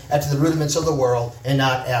men, after the rudiments of the world, and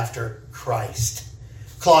not after Christ.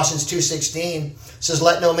 Colossians 2:16 says,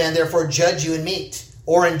 let no man therefore judge you in meat,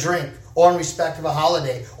 or in drink, or in respect of a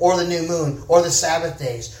holiday, or the new moon, or the Sabbath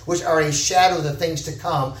days, which are a shadow of the things to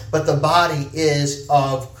come, but the body is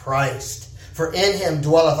of Christ. For in him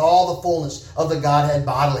dwelleth all the fullness of the Godhead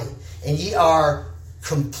bodily. And ye are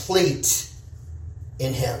complete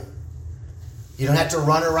in him. You don't have to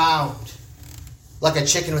run around like a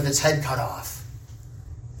chicken with its head cut off.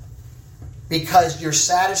 Because your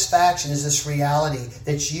satisfaction is this reality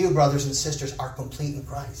that you, brothers and sisters, are complete in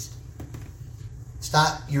Christ. It's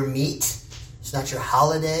not your meat. It's not your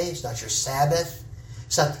holiday. It's not your Sabbath.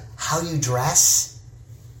 It's not how you dress.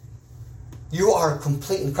 You are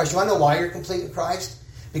complete in Christ. You want to know why you're complete in Christ?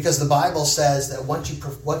 Because the Bible says that once you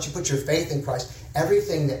put your faith in Christ,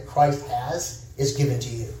 everything that Christ has is given to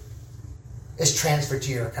you. It's transferred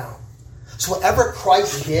to your account. So whatever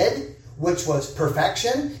Christ did, which was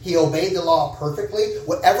perfection, he obeyed the law perfectly.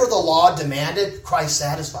 Whatever the law demanded, Christ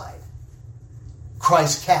satisfied.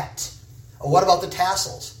 Christ kept. What about the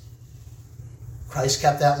tassels? Christ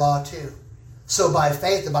kept that law too. So by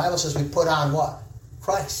faith, the Bible says we put on what?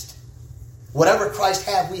 Christ. Whatever Christ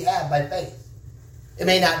had, we have by faith. It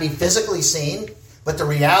may not be physically seen, but the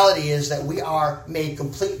reality is that we are made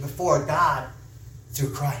complete before God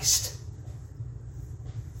through Christ.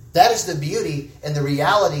 That is the beauty and the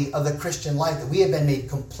reality of the Christian life, that we have been made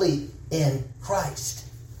complete in Christ.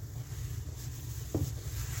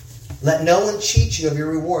 Let no one cheat you of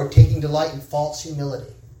your reward, taking delight in false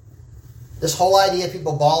humility. This whole idea of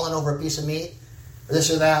people bawling over a piece of meat, or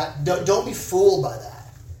this or that, don't be fooled by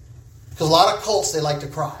that. Because a lot of cults, they like to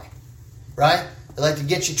cry, right? They like to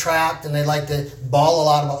get you trapped, and they like to bawl a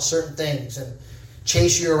lot about certain things and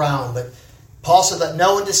chase you around. But Paul said, let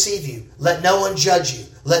no one deceive you. Let no one judge you.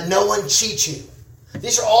 Let no one cheat you.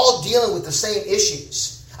 These are all dealing with the same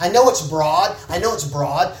issues. I know it's broad,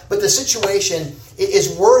 but the situation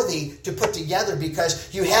is worthy to put together,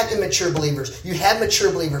 because you have immature believers, you have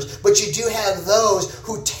mature believers, but you do have those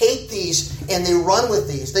who take these and they run with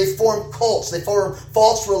these. They form cults, they form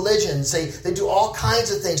false religions, they do all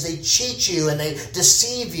kinds of things. They cheat you and they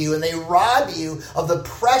deceive you and they rob you of the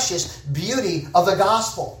precious beauty of the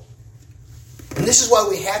gospel. And this is why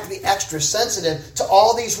we have to be extra sensitive to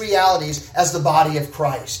all these realities as the body of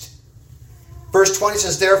Christ. Verse 20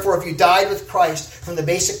 says, therefore, if you died with Christ from the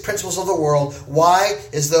basic principles of the world, why,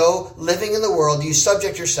 as though living in the world, do you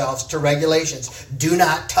subject yourselves to regulations? Do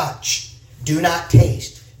not touch, do not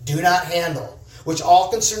taste, do not handle, which all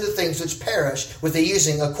concern the things which perish, with the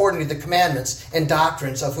using according to the commandments and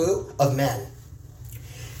doctrines of who? Of men.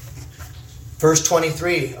 Verse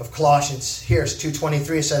 23 of Colossians, here's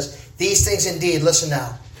 2:23, it says, these things indeed, listen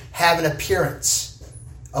now, have an appearance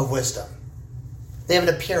of wisdom. They have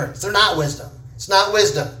an appearance. They're not wisdom. It's not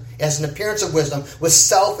wisdom. It has an appearance of wisdom with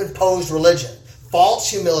self-imposed religion, false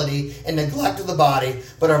humility, and neglect of the body,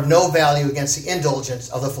 but are of no value against the indulgence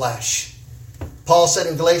of the flesh. Paul said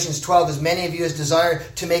in Galatians 12, as many of you as desire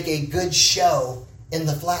to make a good show in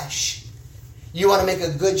the flesh. You want to make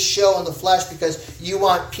a good show in the flesh because you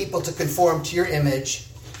want people to conform to your image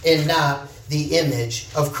and not the image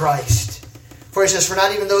of Christ. For he says, for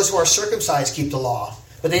not even those who are circumcised keep the law,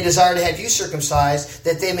 but they desire to have you circumcised,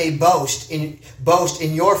 that they may boast in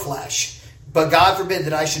your flesh. But God forbid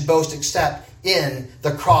that I should boast except in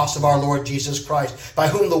the cross of our Lord Jesus Christ, by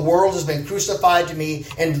whom the world has been crucified to me,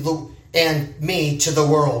 and me to the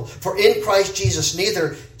world. For in Christ Jesus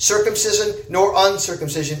neither circumcision nor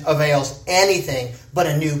uncircumcision avails anything, but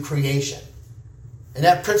a new creation. And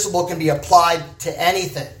that principle can be applied to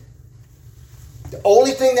anything. The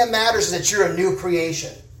only thing that matters is that you're a new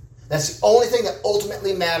creation. That's the only thing that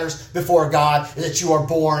ultimately matters before God, is that you are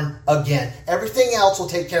born again. Everything else will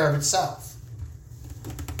take care of itself.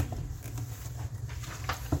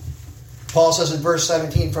 Paul says in verse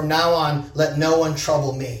 17, from now on, let no one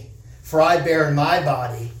trouble me, for I bear in my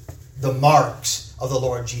body the marks of the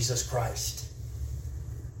Lord Jesus Christ.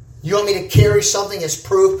 You want me to carry something as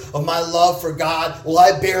proof of my love for God? Well,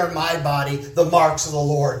 I bear in my body the marks of the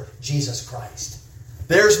Lord Jesus Christ.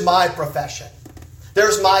 There's my profession.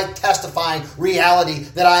 There's my testifying reality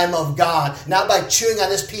that I am of God. Not by chewing on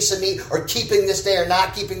this piece of meat or keeping this day or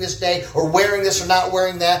not keeping this day or wearing this or not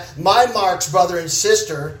wearing that. My marks, brother and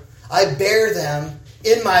sister, I bear them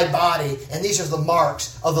in my body, and these are the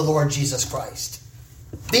marks of the Lord Jesus Christ.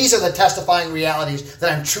 These are the testifying realities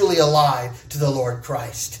that I'm truly alive to the Lord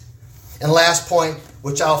Christ. And last point,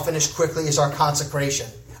 which I'll finish quickly, is our consecration,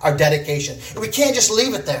 our dedication. And we can't just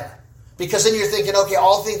leave it there. Because then you're thinking, okay,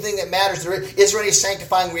 all the thing that matters, is there any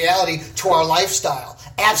sanctifying reality to our lifestyle?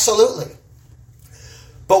 Absolutely.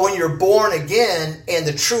 But when you're born again and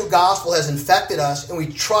the true gospel has infected us and we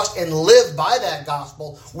trust and live by that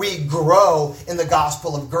gospel, we grow in the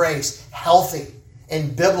gospel of grace, healthy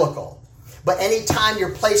and biblical. But anytime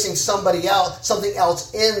you're placing something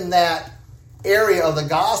else in that area of the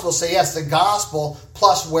gospel, say, yes, the gospel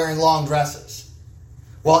plus wearing long dresses.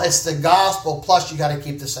 Well, it's the gospel plus you got to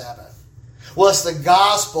keep the Sabbath. Well, it's the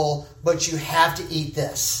gospel, but you have to eat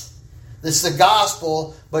this. It's the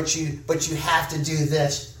gospel, but you have to do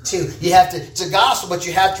this too. It's a gospel, but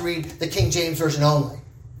you have to read the King James Version only.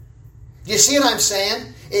 Do you see what I'm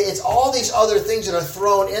saying? It's all these other things that are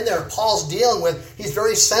thrown in there. Paul's dealing with. He's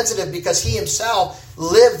very sensitive because he himself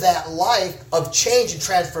lived that life of change and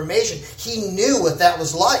transformation. He knew what that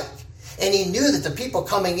was like. And he knew that the people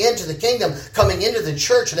coming into the kingdom, coming into the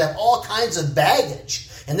church, would have all kinds of baggage.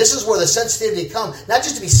 And this is where the sensitivity comes, not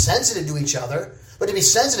just to be sensitive to each other, but to be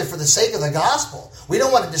sensitive for the sake of the gospel. We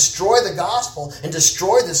don't want to destroy the gospel and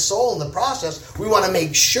destroy the soul in the process. We want to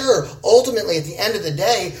make sure, ultimately, at the end of the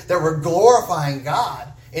day, that we're glorifying God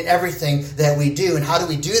in everything that we do. And how do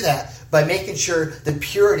we do that? By making sure the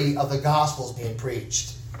purity of the gospel is being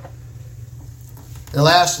preached.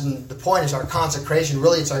 And the point is our consecration.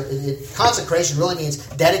 Consecration really means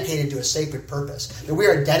dedicated to a sacred purpose. That we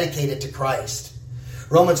are dedicated to Christ.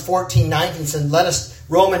 Romans 14:19 says,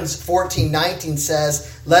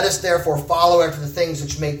 "Let us therefore follow after the things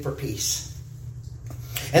which make for peace,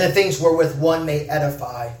 and the things wherewith one may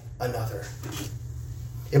edify another."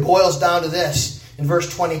 It boils down to this. In verse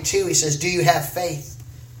 22, he says, "Do you have faith?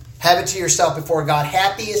 Have it to yourself before God.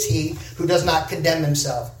 Happy is he who does not condemn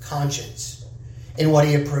himself," conscience, "in what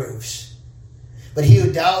he approves. But he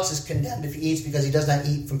who doubts is condemned if he eats, because he does not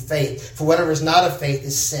eat from faith. For whatever is not of faith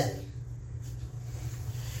is sin."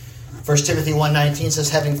 1 Timothy 1:19 says,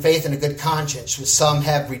 "Having faith and a good conscience, which some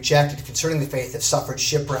have rejected concerning the faith, have suffered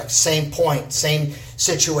shipwreck." Same point, same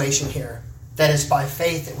situation here. That is by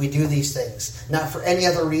faith that we do these things, not for any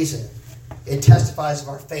other reason. It testifies of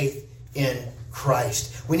our faith in Christ.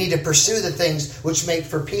 We need to pursue the things which make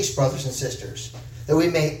for peace, brothers and sisters, that we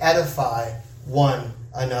may edify one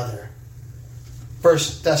another.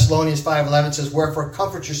 1 Thessalonians 5:11 says, "Wherefore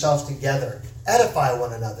comfort yourselves together, edify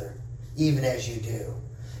one another, even as you do."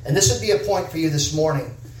 And this would be a point for you this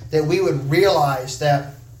morning, that we would realize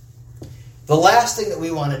that the last thing we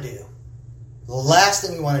want to do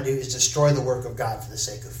is destroy the work of God for the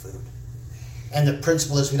sake of food. And the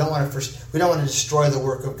principle is we don't want to destroy the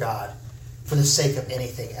work of God for the sake of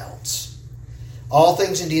anything else. "All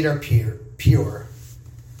things indeed are pure,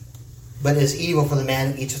 but it is evil for the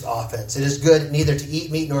man who eats with offense. It is good neither to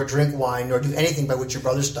eat meat nor drink wine, nor do anything by which your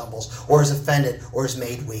brother stumbles, or is offended, or is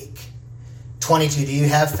made weak." 22, "Do you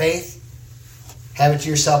have faith? Have it to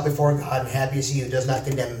yourself before God, and happy is he who does not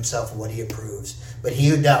condemn himself for what he approves. But he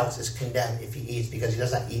who doubts is condemned if he eats, because he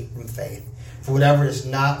does not eat from faith. For whatever is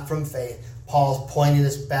not from faith," Paul's pointing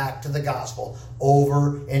us back to the gospel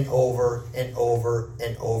over and over and over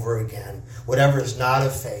and over again. "Whatever is not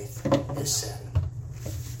of faith is sin."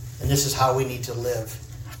 And this is how we need to live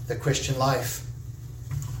the Christian life.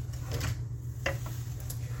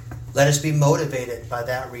 Let us be motivated by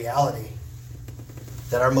that reality.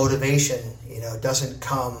 That our motivation, doesn't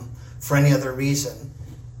come for any other reason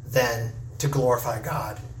than to glorify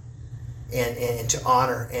God and to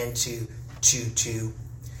honor and to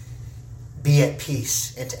be at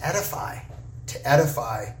peace and to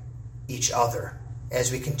edify each other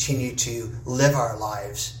as we continue to live our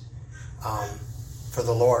lives for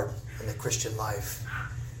the Lord in the Christian life.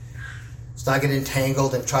 Let's not get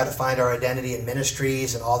entangled and try to find our identity in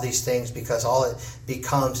ministries and all these things, because all it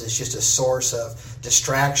becomes is just a source of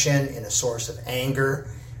distraction and a source of anger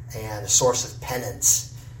and a source of penance.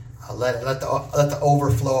 Let the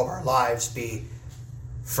overflow of our lives be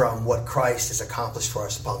from what Christ has accomplished for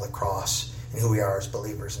us upon the cross and who we are as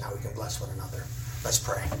believers and how we can bless one another. Let's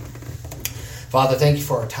pray. Father, thank you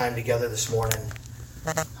for our time together this morning.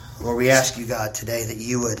 Lord, we ask you, God, today that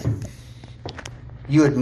you would